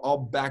factories are all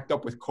backed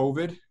up with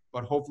COVID,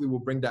 but hopefully we'll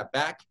bring that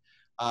back.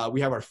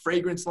 We have our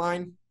fragrance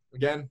line.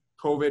 Again,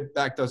 COVID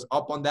backed us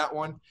up on that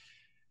one.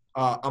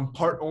 I'm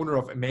part owner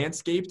of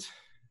Manscaped.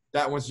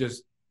 That one's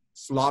just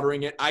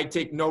slaughtering it. I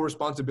take no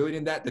responsibility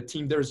in that. The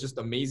team there is just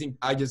amazing.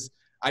 I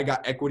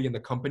got equity in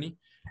the company.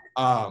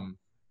 And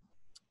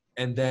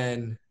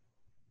then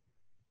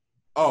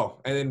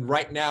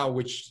right now,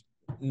 which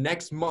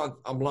next month,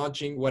 I'm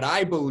launching what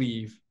I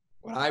believe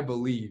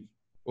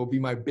will be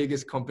my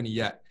biggest company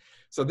yet.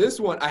 So this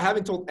one, I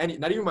haven't told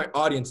not even my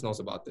audience knows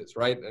about this,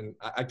 right? And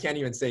I can't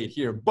even say it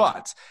here,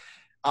 but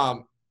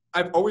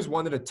I've always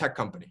wanted a tech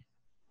company.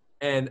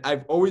 And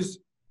I've always,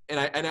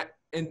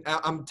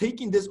 I'm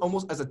taking this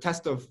almost as a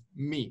test of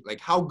me. Like,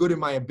 how good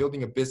am I at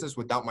building a business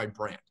without my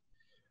brand,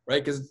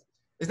 right? Because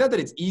it's not that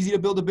it's easy to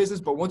build a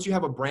business, but once you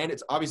have a brand,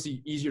 it's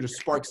obviously easier to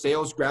spark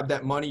sales, grab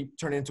that money,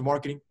 turn it into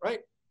marketing, right?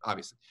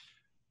 Obviously.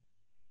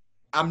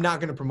 I'm not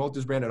going to promote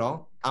this brand at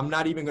all. I'm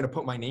not even going to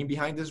put my name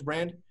behind this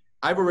brand.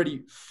 I've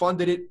already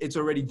funded it. It's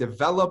already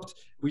developed.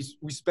 We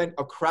spent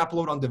a crap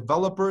load on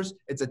developers.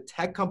 It's a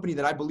tech company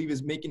that I believe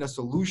is making a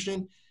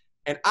solution.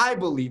 And I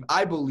believe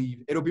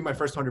it'll be my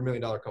first $100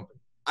 million company.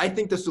 I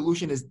think the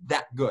solution is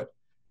that good.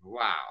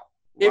 Wow.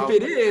 If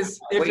it is,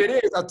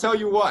 I'll tell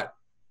you what.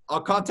 I'll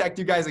contact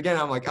you guys again.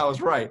 I'm like, I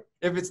was right.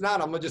 If it's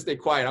not, I'm going to just stay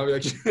quiet. I'll be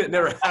like, it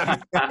never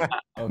happened. Okay.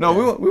 No,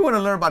 we want to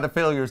learn about the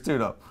failures too,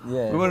 though.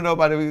 Yeah. We want to know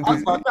about it.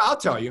 I'll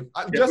tell you.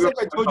 Just like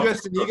I told you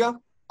at Zuniga,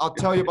 I'll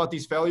tell you about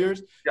these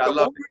failures. Yeah, the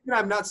only reason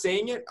I'm not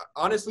saying it,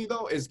 honestly,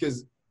 though, is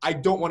because I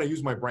don't want to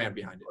use my brand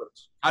behind it.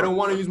 I don't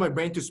want to use my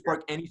brand to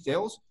spark any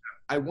sales.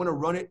 I want to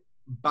run it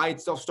by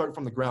itself, start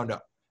from the ground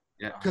up.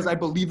 Yeah. Because I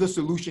believe the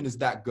solution is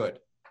that good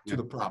to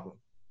the problem.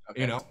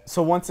 Okay. You know?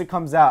 So once it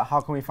comes out, how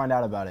can we find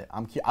out about it?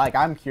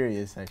 I'm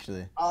curious,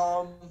 actually.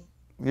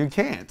 You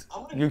can't.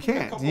 You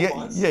can't. You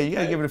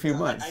gotta give it a few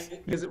months.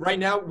 Because right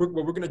now, what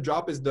we're gonna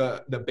drop is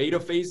the beta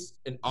phase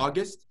in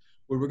August,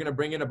 where we're gonna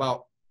bring in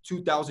about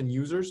 2,000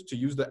 users to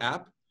use the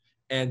app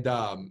and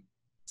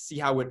see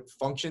how it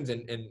functions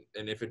and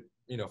if it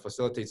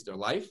facilitates their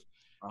life.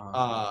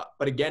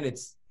 But again,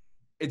 it's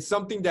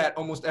something that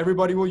almost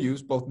everybody will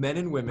use, both men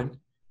and women.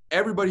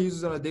 Everybody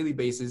uses it on a daily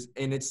basis,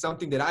 and it's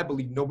something that I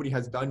believe nobody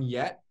has done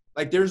yet.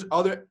 Like, there's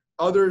other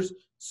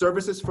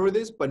services for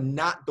this, but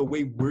not the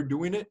way we're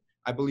doing it.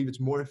 I believe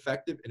it's more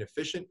effective and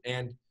efficient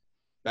and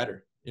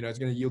better. It's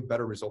going to yield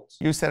better results.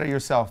 You said it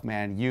yourself,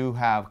 man. You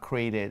have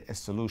created a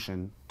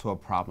solution to a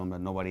problem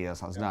that nobody else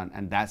has done,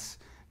 and that's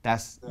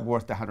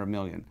worth the 100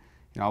 million.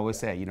 I always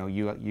say,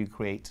 you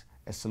create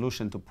a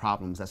solution to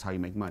problems. That's how you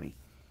make money.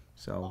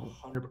 So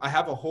I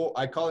have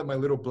I call it my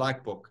little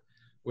black book,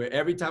 where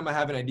every time I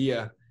have an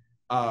idea,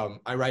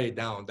 I write it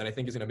down that I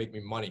think is going to make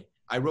me money.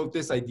 I wrote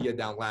this idea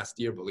down last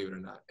year, believe it or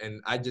not.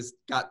 And I just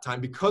got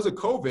time because of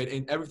COVID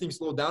and everything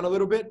slowed down a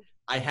little bit.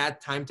 I had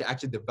time to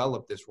actually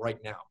develop this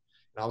right now.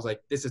 And I was like,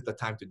 this is the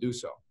time to do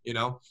so,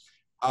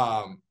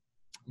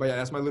 But yeah,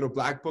 that's my little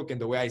black book.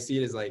 And the way I see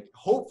it is like,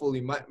 hopefully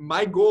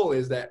my goal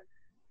is that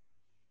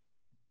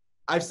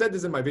I've said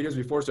this in my videos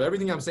before. So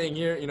everything I'm saying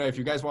here, if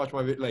you guys watch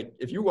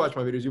if you watch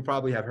my videos, you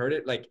probably have heard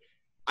it. Like,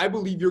 I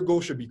believe your goal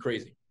should be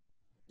crazy,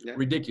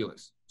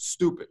 ridiculous,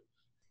 stupid.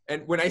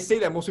 And when I say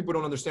that, most people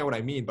don't understand what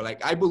I mean. But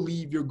like, I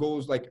believe your goal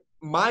is like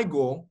my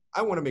goal.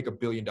 I want to make $1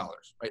 billion,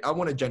 right? I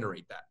want to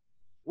generate that.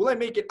 Will I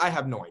make it? I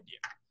have no idea,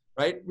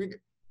 right?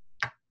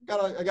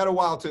 I got a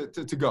while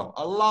to go,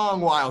 a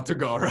long while to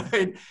go,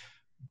 right?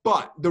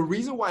 But the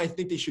reason why I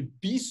think they should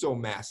be so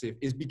massive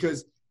is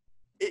because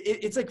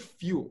it's like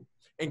fuel.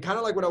 And kind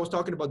of like what I was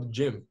talking about the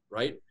gym,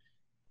 right?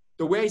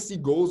 The way I see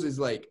goals is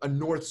like a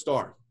North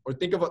Star, or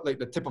think of it like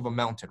the tip of a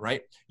mountain,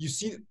 right?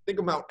 Think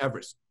of Mount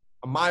Everest,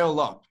 a mile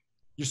up.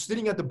 You're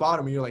sitting at the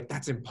bottom and you're like,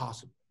 that's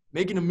impossible.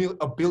 Making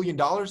 $1 billion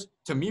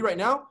to me right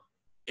now,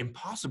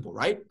 impossible,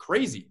 right?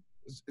 Crazy.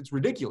 It's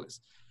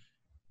ridiculous.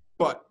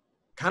 But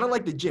kind of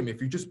like the gym,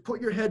 if you just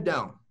put your head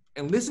down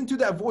and listen to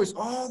that voice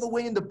all the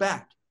way in the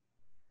back,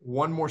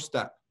 one more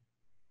step,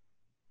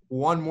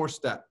 one more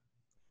step,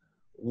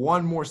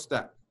 one more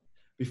step.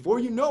 Before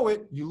you know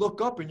it, you look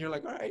up and you're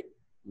like, all right,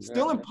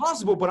 still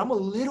impossible, but I'm a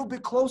little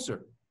bit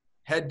closer.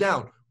 Head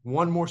down,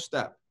 one more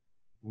step,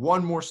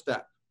 one more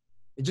step.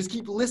 And just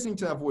keep listening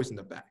to that voice in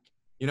the back.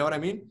 You know what I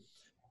mean?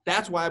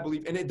 That's why I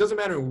believe, and it doesn't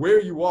matter where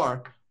you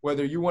are,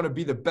 whether you want to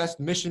be the best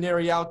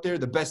missionary out there,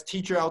 the best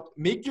teacher out,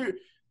 make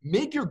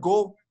your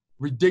goal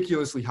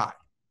ridiculously high.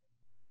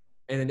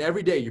 And then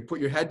every day you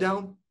put your head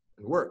down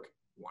and work.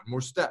 One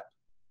more step,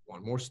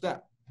 one more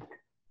step.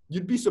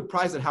 You'd be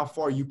surprised at how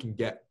far you can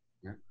get.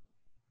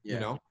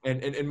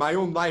 And in my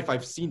own life,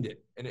 I've seen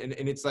it. And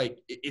it's like,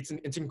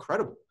 it's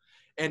incredible.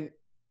 And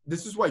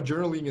this is why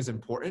journaling is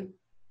important,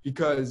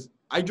 because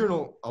I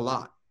journal a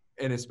lot.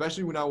 And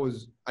especially when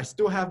I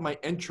still have my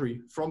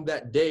entry from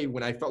that day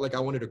when I felt like I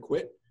wanted to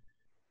quit.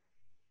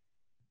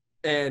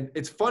 And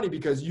it's funny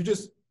because you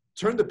just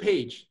turn the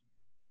page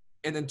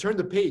and then turn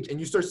the page and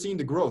you start seeing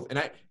the growth.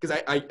 And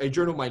because I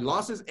journal my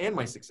losses and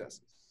my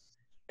successes.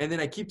 And then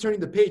I keep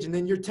turning the page, and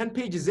then you're 10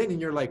 pages in and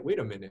you're like, wait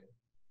a minute,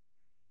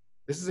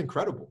 this is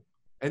incredible.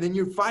 And then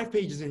you're 5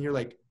 pages in, you're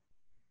like,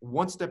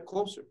 one step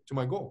closer to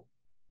my goal.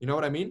 You know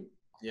what I mean?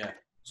 Yeah.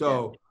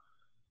 So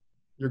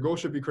your goal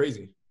should be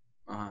crazy.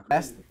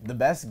 The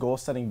best goal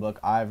setting book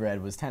I've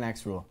read was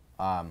 10X Rule.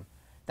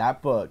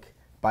 That book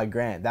by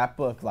Grant,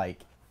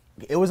 like,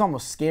 it was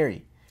almost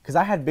scary because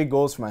I had big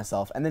goals for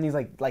myself. And then he's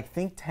like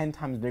think 10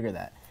 times bigger than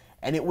that.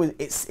 And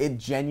it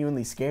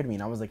genuinely scared me.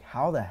 And I was like,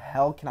 how the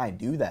hell can I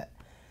do that?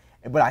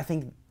 But I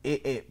think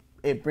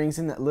it brings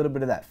in a little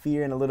bit of that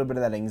fear and a little bit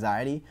of that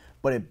anxiety,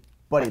 but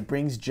it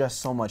brings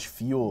just so much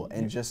fuel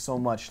and just so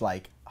much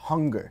like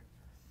hunger,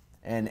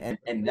 and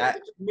that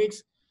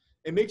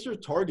it makes your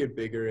target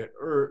bigger,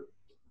 or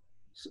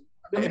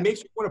it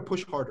makes you want to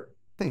push harder.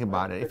 Think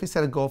about it. If he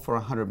set a goal for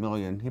 100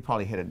 million, he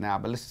probably hit it now.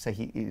 But let's just say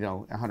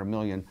 100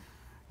 million,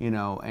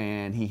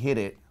 and he hit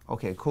it.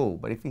 Okay, cool.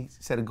 But if he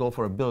set a goal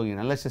for $1 billion,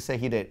 and let's just say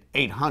he did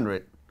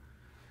 800.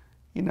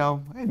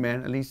 Hey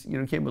man, at least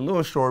came a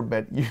little short,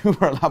 but you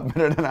were a lot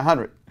better than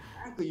 100.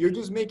 Exactly. You're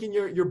just making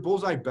your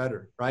bullseye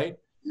better, right?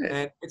 Yeah.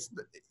 And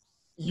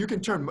you can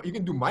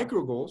do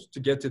micro goals to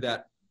get to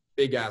that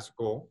big ass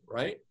goal,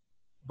 right?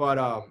 But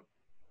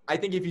I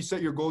think if you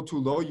set your goal too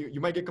low,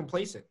 you might get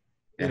complacent.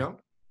 Yeah.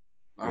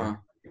 You're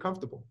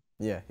comfortable.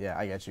 Yeah,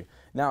 I get you.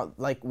 Now,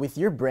 like with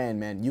your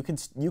brand, man, you could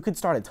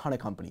start a ton of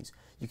companies.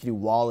 You could do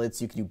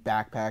wallets, you could do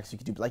backpacks, you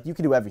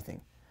could do everything.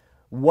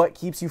 What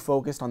keeps you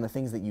focused on the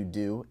things that you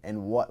do,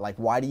 and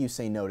why do you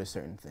say no to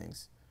certain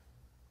things?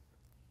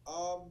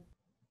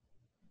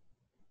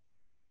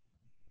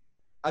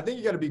 I think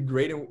you got to be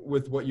great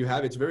with what you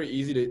have. It's very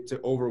easy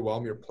to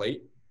overwhelm your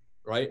plate,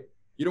 right?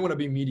 You don't want to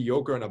be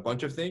mediocre on a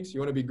bunch of things.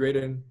 You want to be great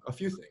in a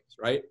few things,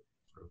 right?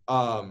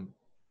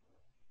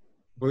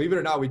 Believe it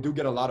or not, we do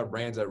get a lot of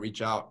brands that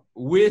reach out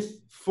with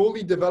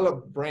fully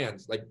developed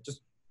brands. Like,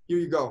 just here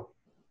you go.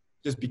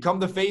 Just become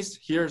the face.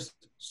 Here's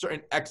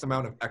certain X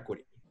amount of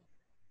equity.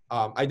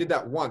 I did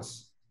that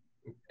once,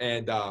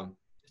 and it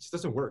just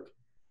doesn't work.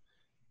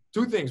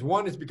 Two things.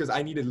 One is because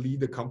I need to lead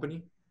the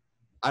company.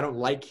 I'm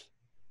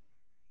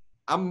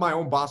my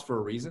own boss for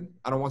a reason.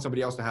 I don't want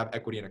somebody else to have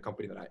equity in a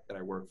company that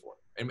I work for,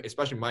 and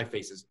especially my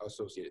face is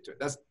associated to it.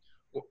 That's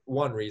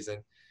one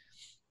reason.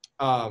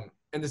 And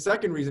the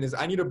second reason is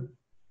I need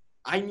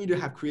to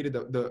have created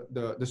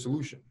the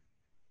solution.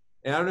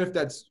 And I don't know if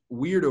that's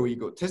weird or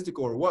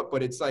egotistical or what,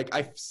 but it's like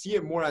I see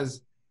it more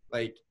as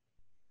like,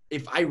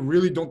 if I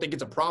really don't think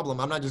it's a problem,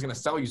 I'm not just going to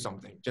sell you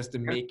something just to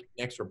make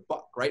an extra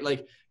buck, right?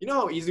 Like,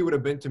 how easy it would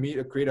have been to me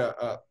to create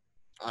I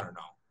don't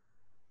know.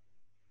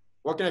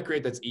 What can I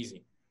create that's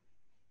easy?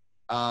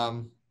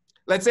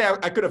 Let's say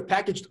I could have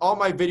packaged all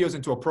my videos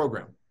into a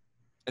program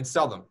and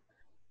sell them.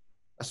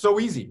 That's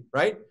so easy,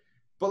 right?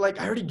 But like,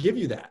 I already give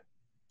you that.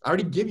 I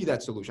already give you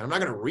that solution. I'm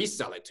not going to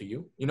resell it to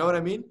you. You know what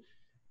I mean?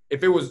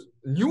 If it was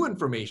new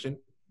information,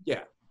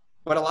 yeah.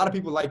 But a lot of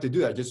people like to do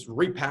that. Just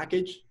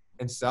repackage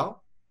and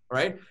sell.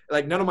 Right?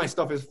 Like, none of my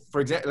stuff is,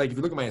 for example, like if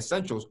you look at my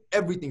essentials,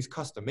 everything's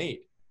custom made.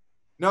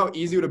 You know how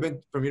easy it would have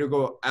been for me to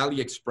go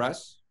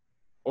AliExpress,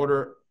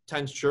 order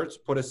 10 shirts,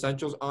 put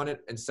essentials on it,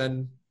 and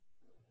send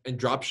and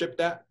drop ship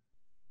that?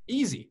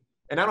 Easy.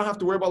 And I don't have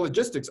to worry about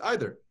logistics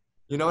either.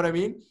 You know what I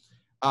mean?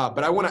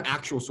 But I want an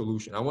actual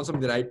solution. I want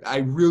something that I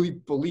really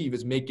believe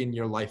is making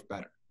your life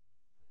better.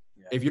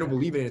 Yeah, if you don't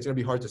believe in it, it's going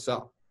to be hard to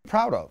sell.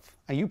 Proud of.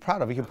 Are you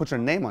proud of? You can put your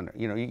name on it.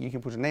 You can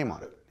put your name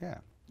on it. Yeah.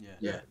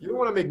 Yeah. You don't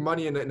want to make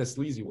money in a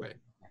sleazy way.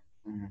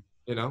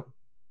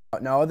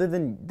 Mm-hmm. Now, other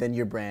than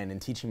your brand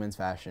and teaching men's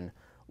fashion,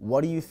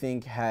 what do you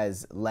think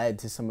has led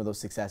to some of those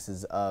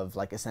successes of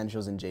like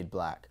Essentials and Jade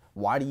Black?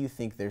 Why do you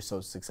think they're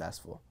so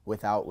successful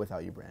without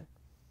your brand?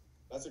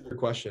 That's a good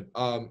question.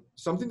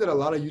 Something that a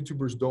lot of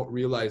YouTubers don't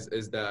realize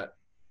is that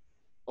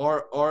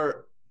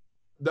the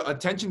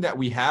attention that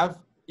we have,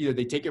 either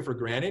they take it for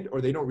granted or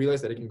they don't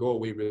realize that it can go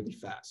away really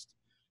fast,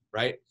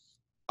 right?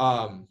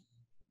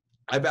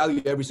 I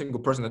value every single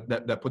person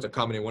that puts a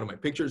comment in one of my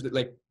pictures. That,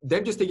 like,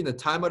 them just taking the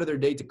time out of their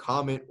day to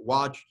comment,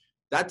 watch,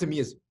 that to me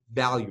is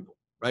valuable,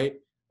 right?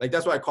 Like,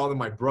 that's why I call them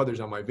my brothers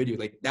on my video.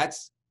 Like,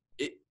 that's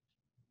it.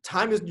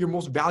 Time is your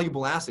most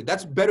valuable asset.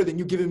 That's better than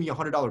you giving me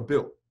 $100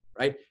 bill,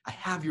 right? I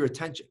have your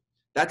attention.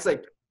 That's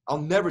like,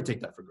 I'll never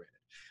take that for granted.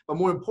 But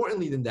more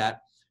importantly than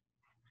that,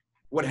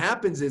 what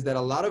happens is that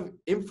a lot of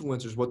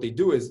influencers, what they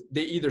do is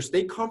they either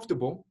stay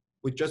comfortable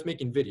with just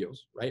making videos,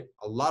 right?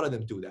 A lot of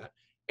them do that.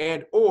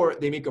 Or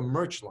they make a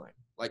merch line,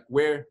 like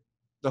wear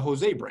the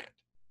Jose brand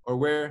or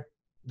wear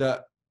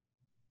the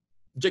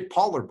Jake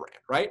Pauler brand,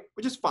 right?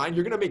 Which is fine.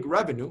 You're going to make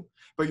revenue,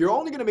 but you're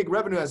only going to make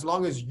revenue as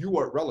long as you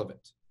are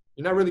relevant.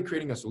 You're not really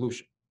creating a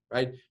solution,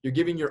 right? You're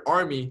giving your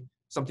army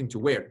something to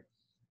wear.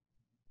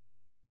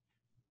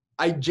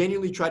 I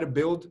genuinely try to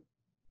build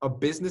a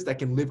business that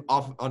can live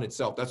off on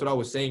itself. That's what I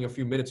was saying a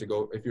few minutes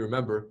ago, if you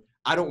remember.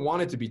 I don't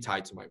want it to be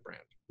tied to my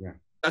brand. Yeah.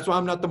 That's why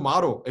I'm not the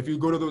model. If you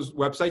go to those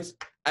websites,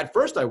 at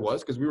first I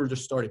was, because we were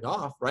just starting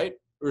off, right?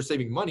 We were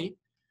saving money.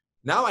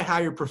 Now I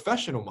hire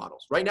professional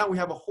models. Right now we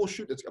have a whole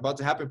shoot that's about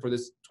to happen for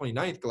this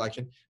 29th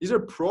collection. These are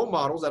pro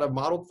models that have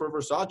modeled for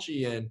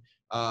Versace, and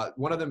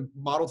one of them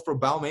modeled for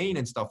Balmain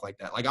and stuff like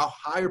that. Like, I'll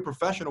hire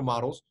professional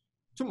models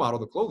to model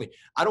the clothing.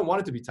 I don't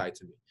want it to be tied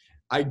to me.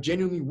 I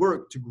genuinely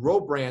work to grow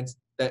brands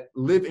that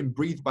live and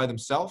breathe by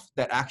themselves,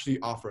 that actually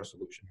offer a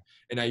solution.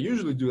 And I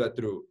usually do that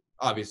through,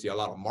 obviously, a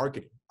lot of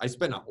marketing. I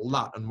spend a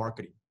lot on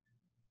marketing,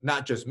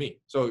 not just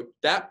me. So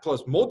that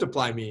plus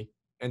multiply me,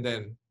 and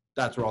then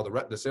that's where all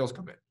the sales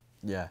come in.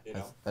 Yeah,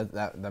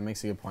 that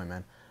makes a good point,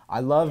 man. I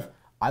loved,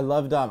 I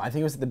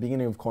think it was at the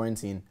beginning of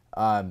quarantine,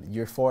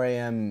 your 4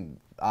 a.m.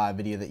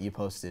 Video that you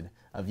posted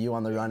of you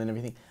on the run and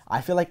everything.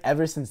 I feel like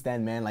ever since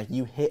then, man, like,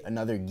 you hit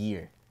another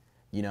gear,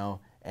 you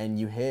know, and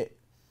you hit,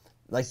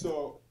 like.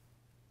 So,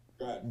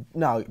 go ahead.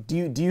 No,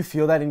 do you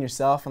feel that in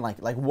yourself, and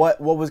like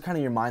what was kind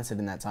of your mindset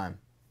in that time?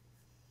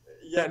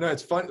 Yeah, no,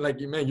 it's fun. Like,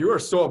 man, you are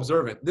so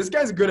observant. This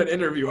guy's good at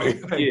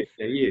interviewing. Yeah,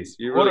 he is.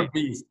 You're what really a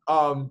beast.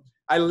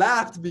 I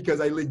laughed because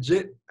I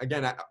legit,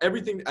 again,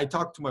 I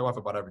talk to my wife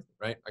about everything,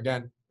 right?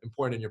 Again,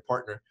 important in your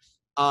partner.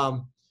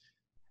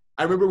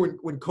 I remember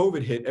when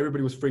COVID hit,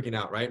 everybody was freaking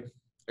out, right?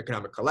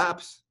 Economic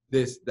collapse,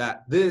 this,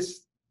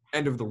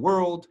 end of the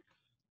world,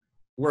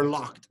 we're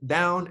locked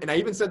down. And I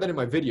even said that in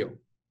my video.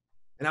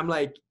 And I'm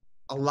like,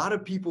 a lot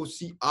of people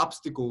see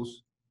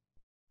obstacles,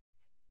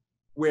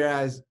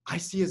 whereas I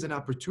see as an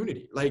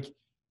opportunity. Like,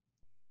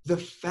 the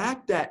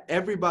fact that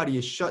everybody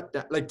is shut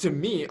down, like, to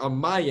me, on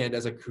my end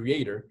as a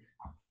creator,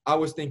 I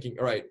was thinking,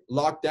 all right,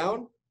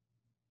 lockdown,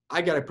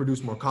 I got to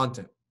produce more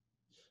content.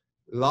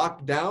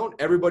 Lockdown,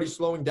 everybody's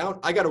slowing down,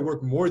 I got to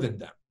work more than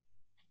them,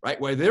 right?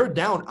 While they're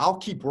down, I'll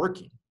keep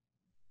working.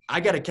 I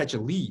got to catch a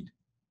lead,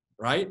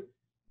 right?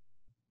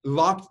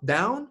 Locked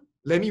down,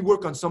 let me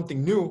work on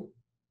something new.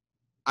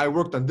 I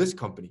worked on this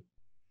company.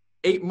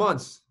 8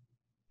 months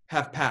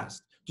have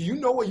passed. Do you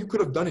know what you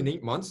could have done in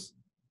 8 months?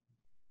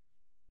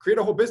 Create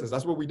a whole business.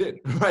 That's what we did,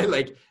 right?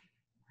 Like,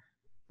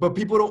 but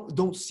people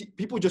don't see.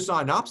 People just saw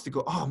an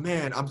obstacle. Oh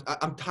man,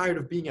 I'm tired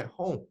of being at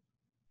home.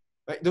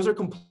 Right? Those are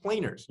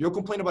complainers. You'll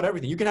complain about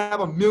everything. You can have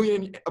 $1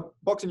 million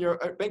in your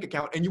bank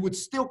account, and you would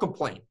still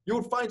complain. You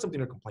would find something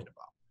to complain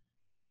about.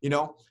 You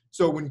know.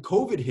 So when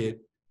COVID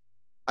hit,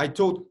 I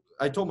told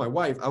my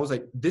wife, I was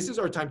like, this is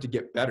our time to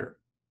get better,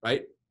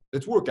 right?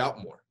 Let's work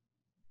out more.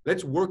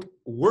 Let's work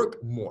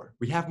more.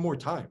 We have more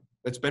time.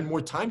 Let's spend more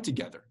time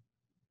together,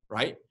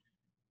 right?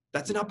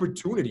 That's an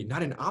opportunity,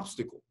 not an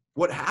obstacle.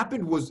 What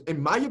happened was,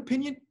 in my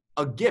opinion,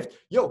 a gift.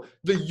 Yo,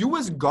 the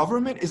U.S.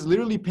 government is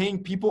literally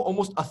paying people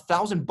almost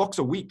 $1,000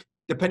 a week,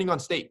 depending on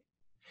state.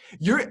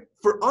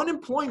 For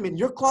unemployment,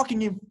 you're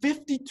clocking in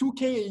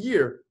 $52K a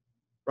year,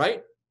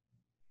 right?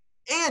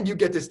 And you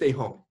get to stay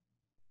home.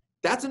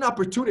 That's an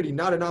opportunity,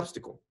 not an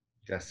obstacle.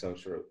 That's so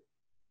true.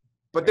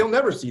 But they'll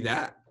never see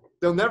that.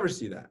 They'll never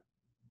see that.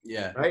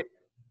 Yeah. Right?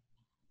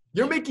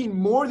 You're making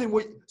more than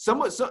what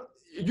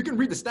you can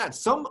read the stats.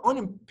 Some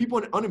people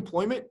in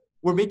unemployment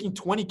were making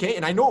 $20K,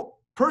 and I know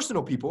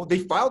personal people, they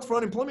filed for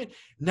unemployment.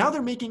 Now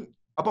they're making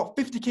about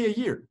 $50K a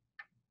year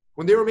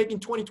when they were making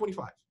 $20,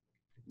 $25.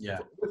 Yeah.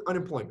 With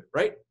unemployment,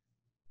 right?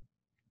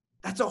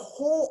 That's a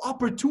whole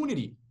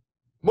opportunity.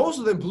 Most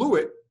of them blew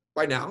it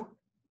by now,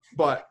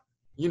 but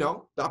you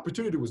know, the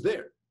opportunity was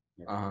there.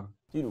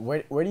 Dude,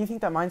 where do you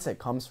think that mindset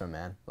comes from,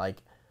 man? Like,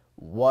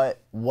 what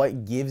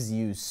gives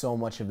you so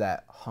much of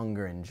that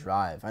hunger and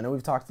drive? I know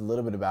we've talked a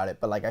little bit about it,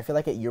 but like, I feel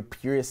like at your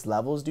purest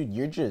levels, dude,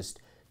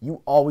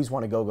 you always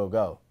want to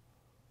go.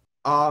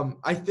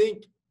 I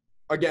think,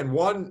 again,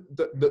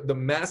 the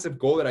massive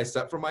goal that I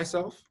set for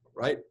myself,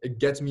 right? It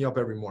gets me up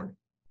every morning,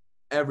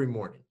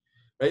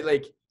 right?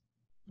 Like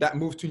that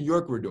move to New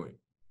York we're doing.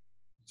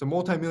 It's a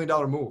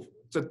multi-million-dollar move.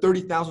 It's a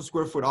 30,000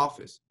 square foot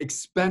office,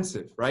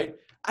 expensive, right?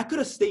 I could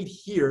have stayed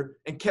here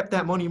and kept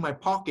that money in my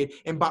pocket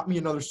and bought me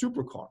another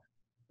supercar,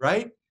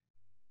 right?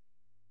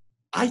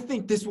 I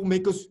think this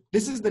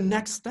is the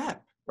next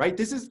step, right?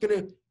 This is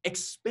going to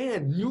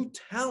expand new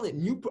talent,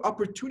 new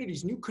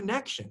opportunities, new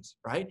connections,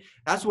 right?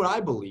 That's what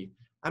I believe.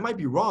 I might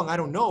be wrong. I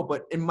don't know.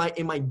 But in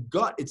my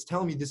gut, it's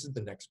telling me this is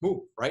the next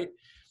move, right?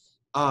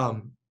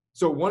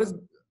 So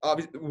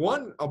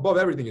one above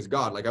everything is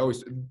God. Like I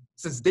always,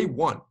 since day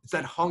one, it's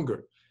that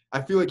hunger.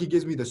 I feel like he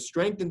gives me the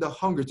strength and the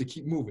hunger to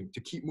keep moving,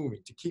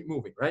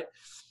 right?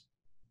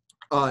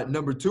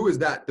 Number 2 is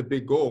the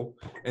big goal.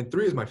 And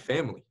 3 is my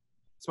family.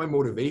 It's my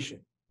motivation,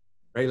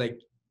 right? Like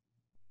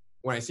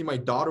when I see my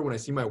daughter, when I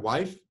see my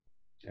wife,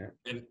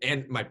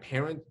 and my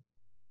parent,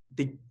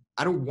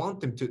 I don't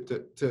want them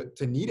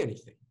to need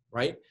anything,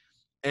 right?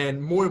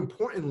 And more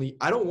importantly,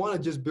 I don't want to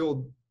just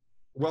build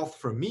wealth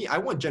for me. I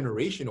want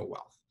generational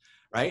wealth,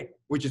 right?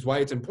 Which is why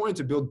it's important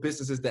to build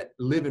businesses that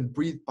live and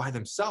breathe by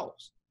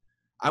themselves.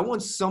 I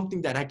want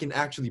something that I can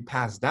actually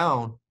pass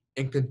down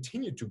and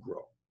continue to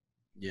grow,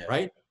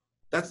 right?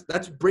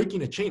 That's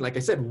breaking a chain. Like I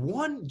said,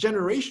 one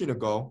generation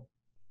ago,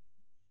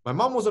 My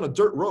mom was on a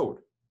dirt road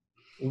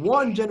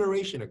 1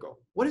 generation ago.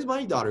 What is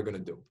my daughter going to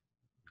do?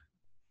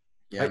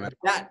 Yeah, Like,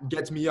 that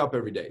gets me up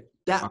every day.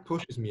 That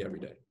pushes me every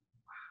day.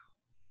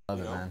 I love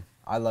it, man.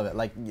 I love it.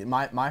 Like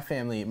my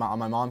family, on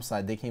my mom's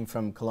side, they came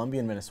from Colombia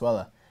and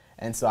Venezuela.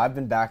 And so I've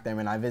been back there,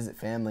 and I visit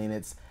family,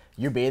 and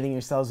you're bathing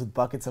yourselves with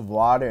buckets of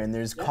water, and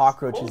there's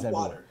cockroaches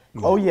everywhere.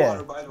 Oh yeah,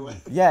 water, by the way.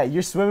 Yeah.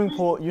 Your swimming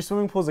pool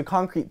is a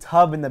concrete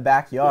tub in the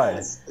backyard,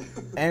 Yes.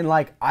 and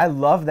like I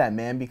love that,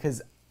 man,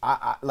 because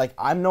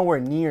I'm nowhere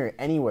near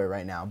anywhere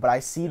right now, but I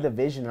see the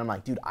vision, and I'm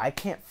like, dude, I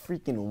can't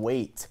freaking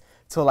wait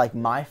till like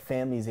my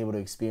family is able to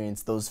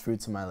experience those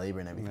fruits of my labor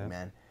and everything,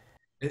 man.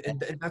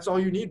 And that's all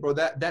you need, bro.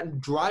 That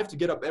drive to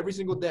get up every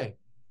single day.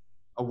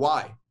 A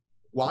why.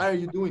 Why are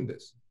you doing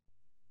this?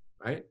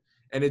 Right?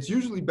 And it's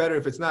usually better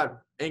if it's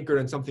not anchored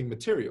in something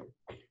material.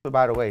 So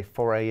by the way,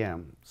 4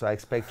 a.m. So I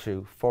expect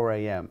you 4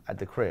 a.m. at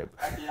the crib.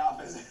 At the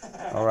office.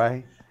 All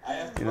right? I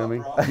have You know what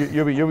bro. I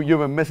mean? You've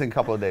been missing a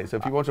couple of days. So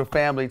if you want your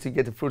family to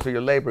get the fruits of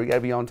your labor, you got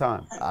to be on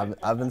time.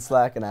 I've been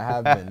slacking. I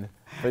have been.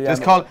 But yeah,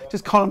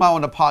 Just call them out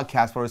on the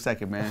podcast for a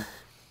second, man.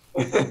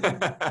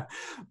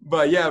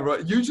 But yeah, bro,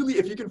 usually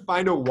if you can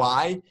find a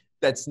why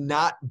that's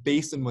not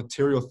based on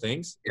material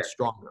things, it's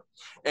stronger.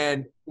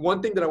 And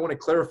one thing that I want to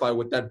clarify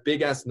with that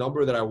big ass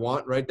number that I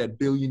want, right? That $1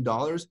 billion.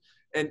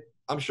 And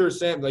I'm sure,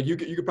 Sam, like you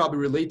could probably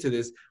relate to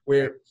this,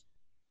 where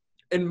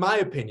in my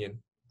opinion,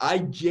 I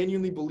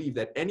genuinely believe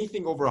that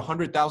anything over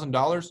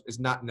 $100,000 is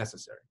not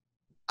necessary.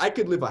 I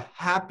could live a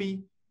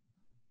happy,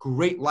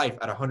 great life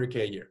at $100K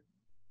a year.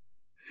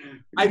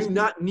 I do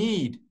not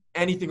need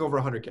anything over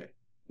 $100K.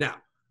 Now,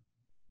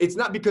 it's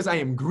not because I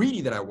am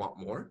greedy that I want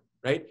more,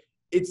 right?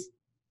 It's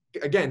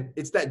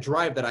that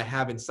drive that I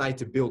have inside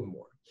to build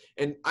more.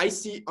 And I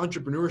see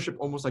entrepreneurship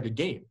almost like a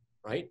game,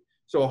 right?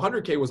 So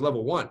 100K was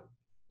level 1.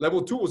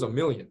 Level 2 was $1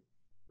 million.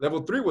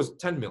 Level 3 was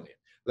 10 million.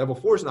 Level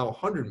 4 is now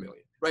 100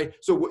 million, right?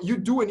 So what you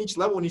do in each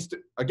level needs to,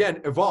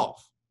 again,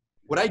 evolve.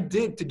 What I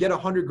did to get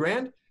 100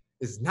 grand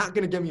is not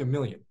going to get me $1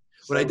 million.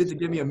 What I did to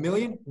get me $1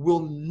 million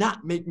will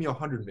not make me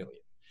 100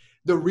 million.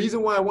 The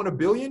reason why I want $1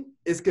 billion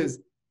is because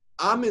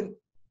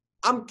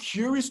I'm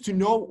curious to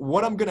know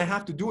what I'm going to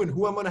have to do and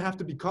who I'm going to have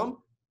to become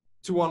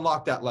to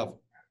unlock that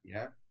level.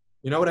 Yeah.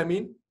 You know what I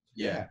mean?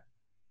 Yeah.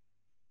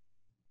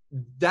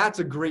 That's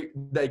a great,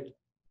 like,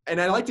 and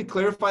I like to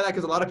clarify that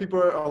because a lot of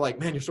people are like,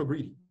 man, you're so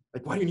greedy.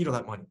 Like, why do you need all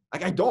that money?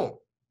 Like, I don't.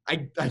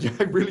 I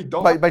really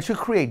don't. But you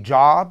create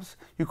jobs,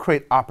 you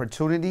create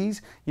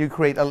opportunities, you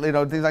create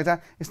things like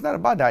that. It's not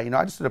about that.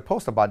 I just did a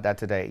post about that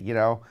today.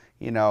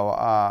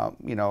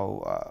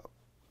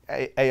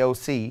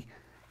 AOC,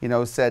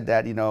 said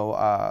that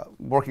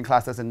working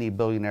class doesn't need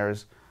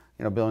billionaires.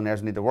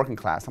 Billionaires need the working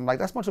class. I'm like,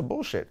 that's a bunch of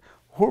bullshit.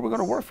 Who are we going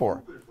to work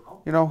for?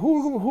 Who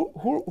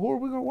are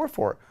we going to work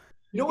for?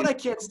 You know what I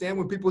can't stand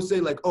when people say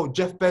like, oh,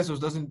 Jeff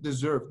Bezos doesn't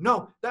deserve.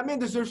 No, that man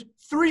deserves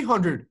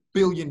 $300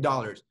 billion.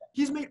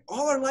 He's made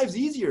all our lives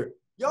easier.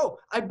 Yo,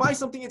 I buy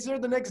something, it's there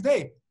the next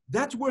day.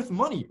 That's worth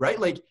money, right?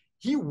 Like,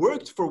 he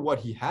worked for what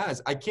he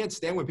has. I can't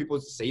stand when people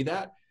say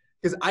that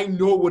because I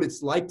know what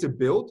it's like to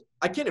build.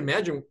 I can't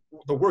imagine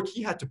the work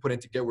he had to put in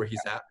to get where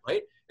he's at,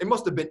 right? It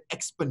must have been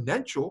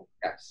exponential.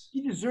 Yes.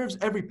 He deserves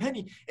every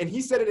penny. And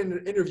he said it in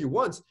an interview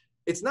once.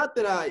 It's not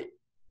that I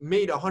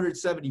made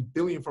 170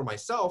 billion for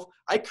myself.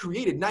 I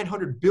created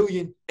 900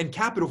 billion in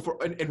capital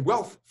and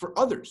wealth for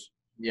others.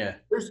 Yeah.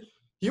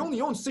 He only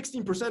owns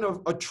 16%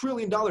 of $1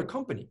 trillion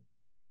company.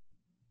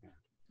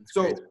 That's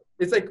So crazy.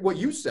 it's like what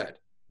you said.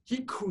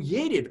 He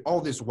created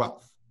all this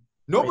wealth.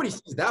 Nobody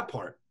sees that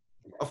part.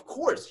 Of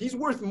course, he's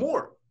worth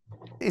more.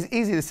 It's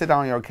easy to sit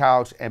down on your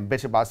couch and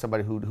bitch about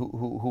somebody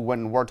who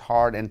went and worked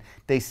hard and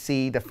they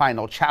see the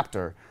final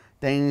chapter.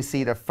 They didn't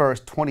see the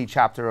first 20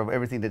 chapter of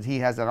everything that he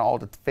has done, all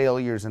the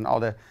failures and all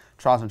the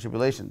trials and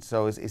tribulations.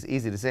 So it's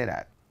easy to say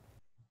that.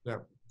 Yeah,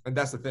 and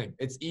that's the thing.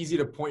 It's easy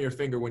to point your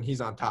finger when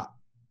he's on top.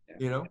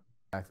 You know?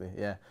 Exactly.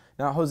 Yeah.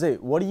 Now, Jose,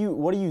 what do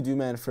you do,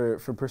 man, for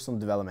personal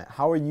development?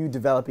 How are you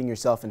developing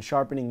yourself and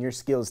sharpening your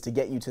skills to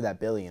get you to that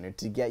billion or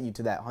to get you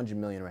to that 100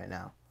 million right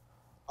now?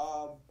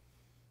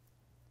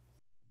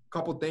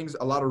 Couple things,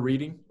 a lot of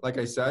reading. Like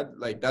I said,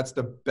 like that's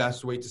the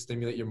best way to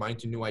stimulate your mind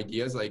to new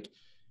ideas. Like,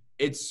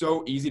 it's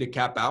so easy to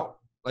cap out.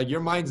 Like, your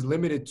mind's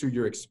limited to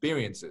your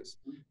experiences.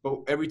 But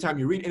every time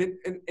you read,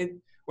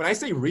 and when I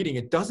say reading,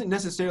 it doesn't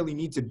necessarily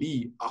need to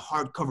be a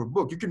hardcover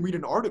book. You can read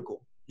an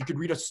article. You could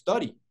read a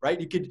study, right?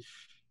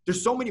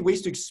 There's so many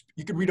ways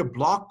you could read a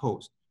blog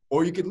post,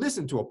 or you could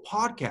listen to a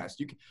podcast.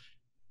 You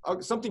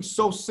could, something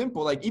so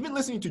simple, like even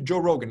listening to Joe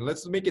Rogan.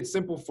 Let's make it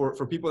simple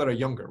for people that are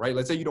younger, right?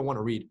 Let's say you don't want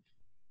to read.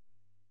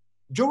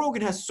 Joe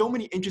Rogan has so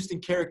many interesting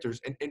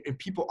characters and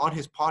people on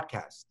his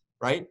podcast,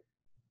 right?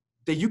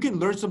 That you can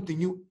learn something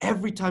new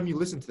every time you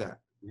listen to that.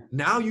 Yeah.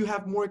 Now you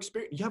have more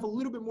experience. You have a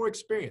little bit more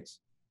experience,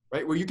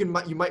 right? Where you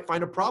might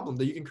find a problem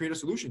that you can create a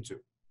solution to.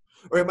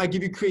 Or it might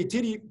give you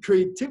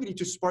creativity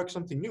to spark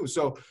something new.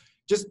 So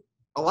just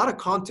a lot of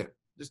content,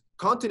 just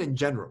content in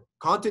general,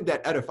 content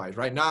that edifies,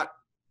 right? Not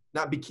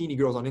bikini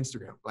girls on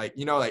Instagram, like,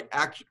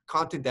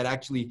 content that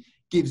actually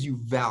gives you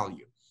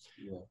value.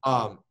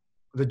 Yeah.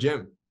 The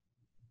gym.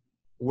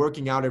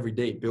 working out every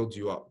day builds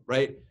you up,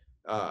 right?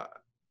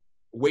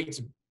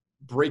 Weights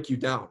break you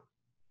down.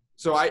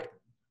 So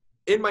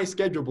in my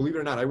schedule, believe it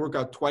or not, I work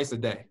out twice a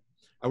day.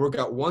 I work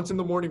out once in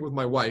the morning with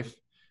my wife,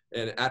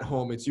 and at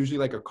home, it's usually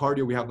like a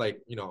cardio. We have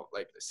like, you know,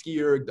 like the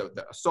skier,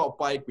 the assault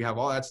bike, we have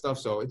all that stuff.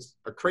 So it's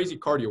a crazy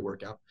cardio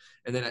workout.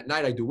 And then at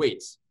night I do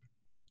weights.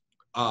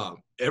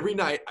 Every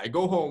night I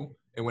go home,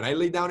 and when I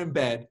lay down in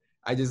bed,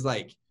 I just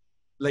like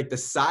the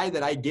sigh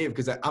that I give,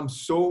 because I'm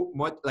so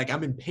much, like,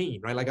 I'm in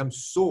pain, right? Like, I'm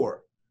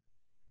sore.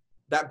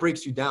 That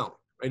breaks you down,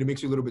 right? It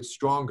makes you a little bit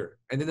stronger.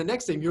 And then the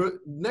next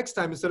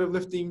time, instead of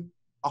lifting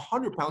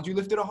 100 pounds, you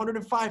lifted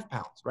 105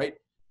 pounds, right?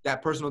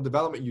 That personal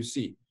development you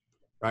see,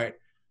 right?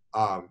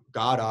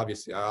 God,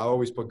 obviously, I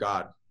always put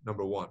God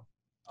number one.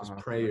 Just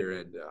prayer,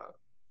 and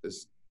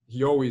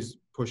he always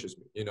pushes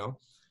me, you know?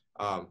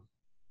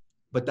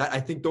 But I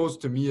think those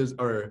to me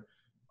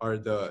are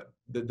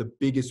the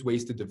biggest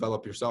ways to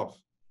develop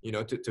yourself, you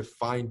know, to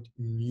find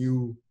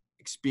new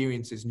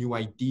experiences, new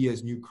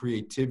ideas, new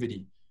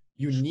creativity.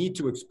 You need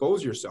to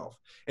expose yourself.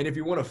 And if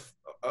you want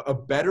a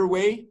better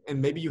way,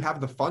 and maybe you have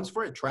the funds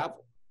for it,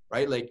 travel,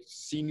 right? Like,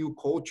 see new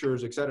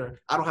cultures, etc.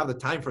 I don't have the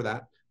time for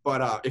that,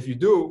 but if you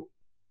do,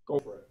 go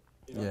for it.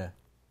 You know? Yeah.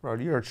 Bro,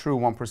 you're a true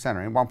one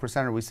percenter. In one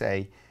percenter, we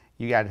say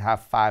you got to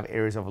have 5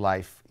 areas of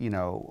life, you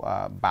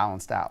know,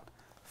 balanced out: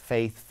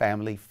 faith,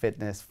 family,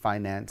 fitness,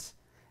 finance,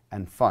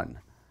 and fun.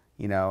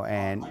 You know,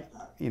 and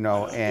you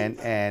know,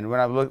 and when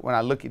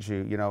I look at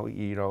you, you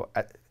know,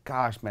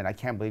 gosh, man, I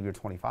can't believe you're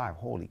 25.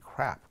 Holy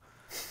crap.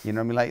 You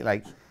know what I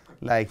mean?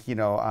 Like, you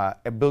know,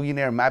 a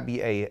billionaire might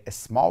be a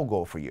small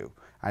goal for you.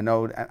 I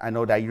know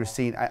that you're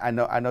seeing. I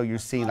know you're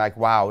seeing, like,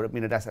 wow, I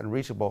mean, that's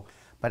unreachable.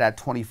 But at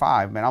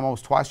 25, man, I'm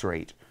almost twice your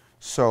age.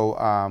 So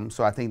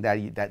so I think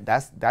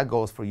that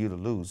goal is for you to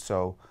lose.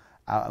 So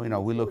you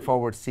know, we look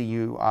forward to seeing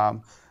you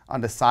on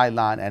the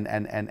sideline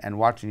and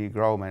watching you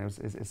grow, man.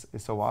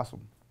 It's so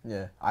awesome.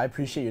 Yeah, I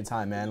appreciate your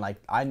time, man. Like,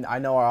 I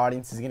know our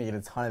audience is gonna get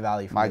a ton of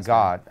value from My this.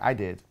 God, Man. I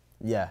did.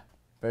 Yeah,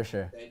 for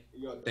sure.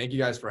 Thank you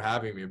guys for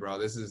having me, bro.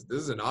 This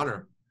is an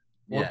honor.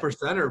 Yeah.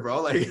 1%er,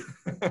 bro. Like,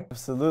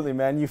 Absolutely,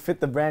 man. You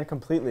fit the brand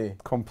completely.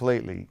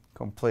 Completely.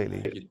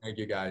 Thank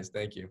you guys.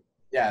 Thank you.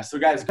 Yeah, so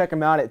guys, Check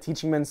him out at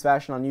Teaching Men's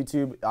Fashion on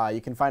YouTube. You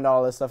can find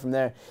all this stuff from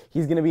there.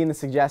 He's going to be in the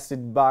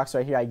suggested box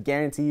right here, I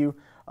guarantee you.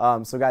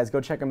 So, guys,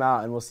 go check him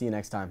out, and we'll see you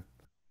next time.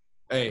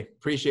 Hey,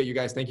 appreciate you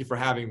guys. Thank you for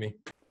having me.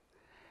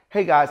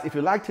 Hey guys, if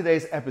you liked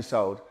today's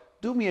episode,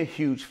 do me a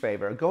huge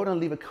favor. Go and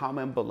leave a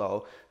comment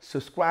below,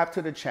 subscribe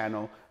to the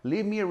channel,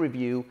 leave me a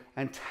review,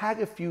 and tag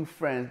a few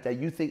friends that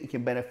you think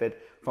can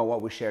benefit from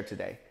what we shared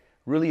today.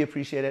 Really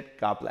appreciate it.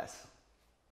 God bless.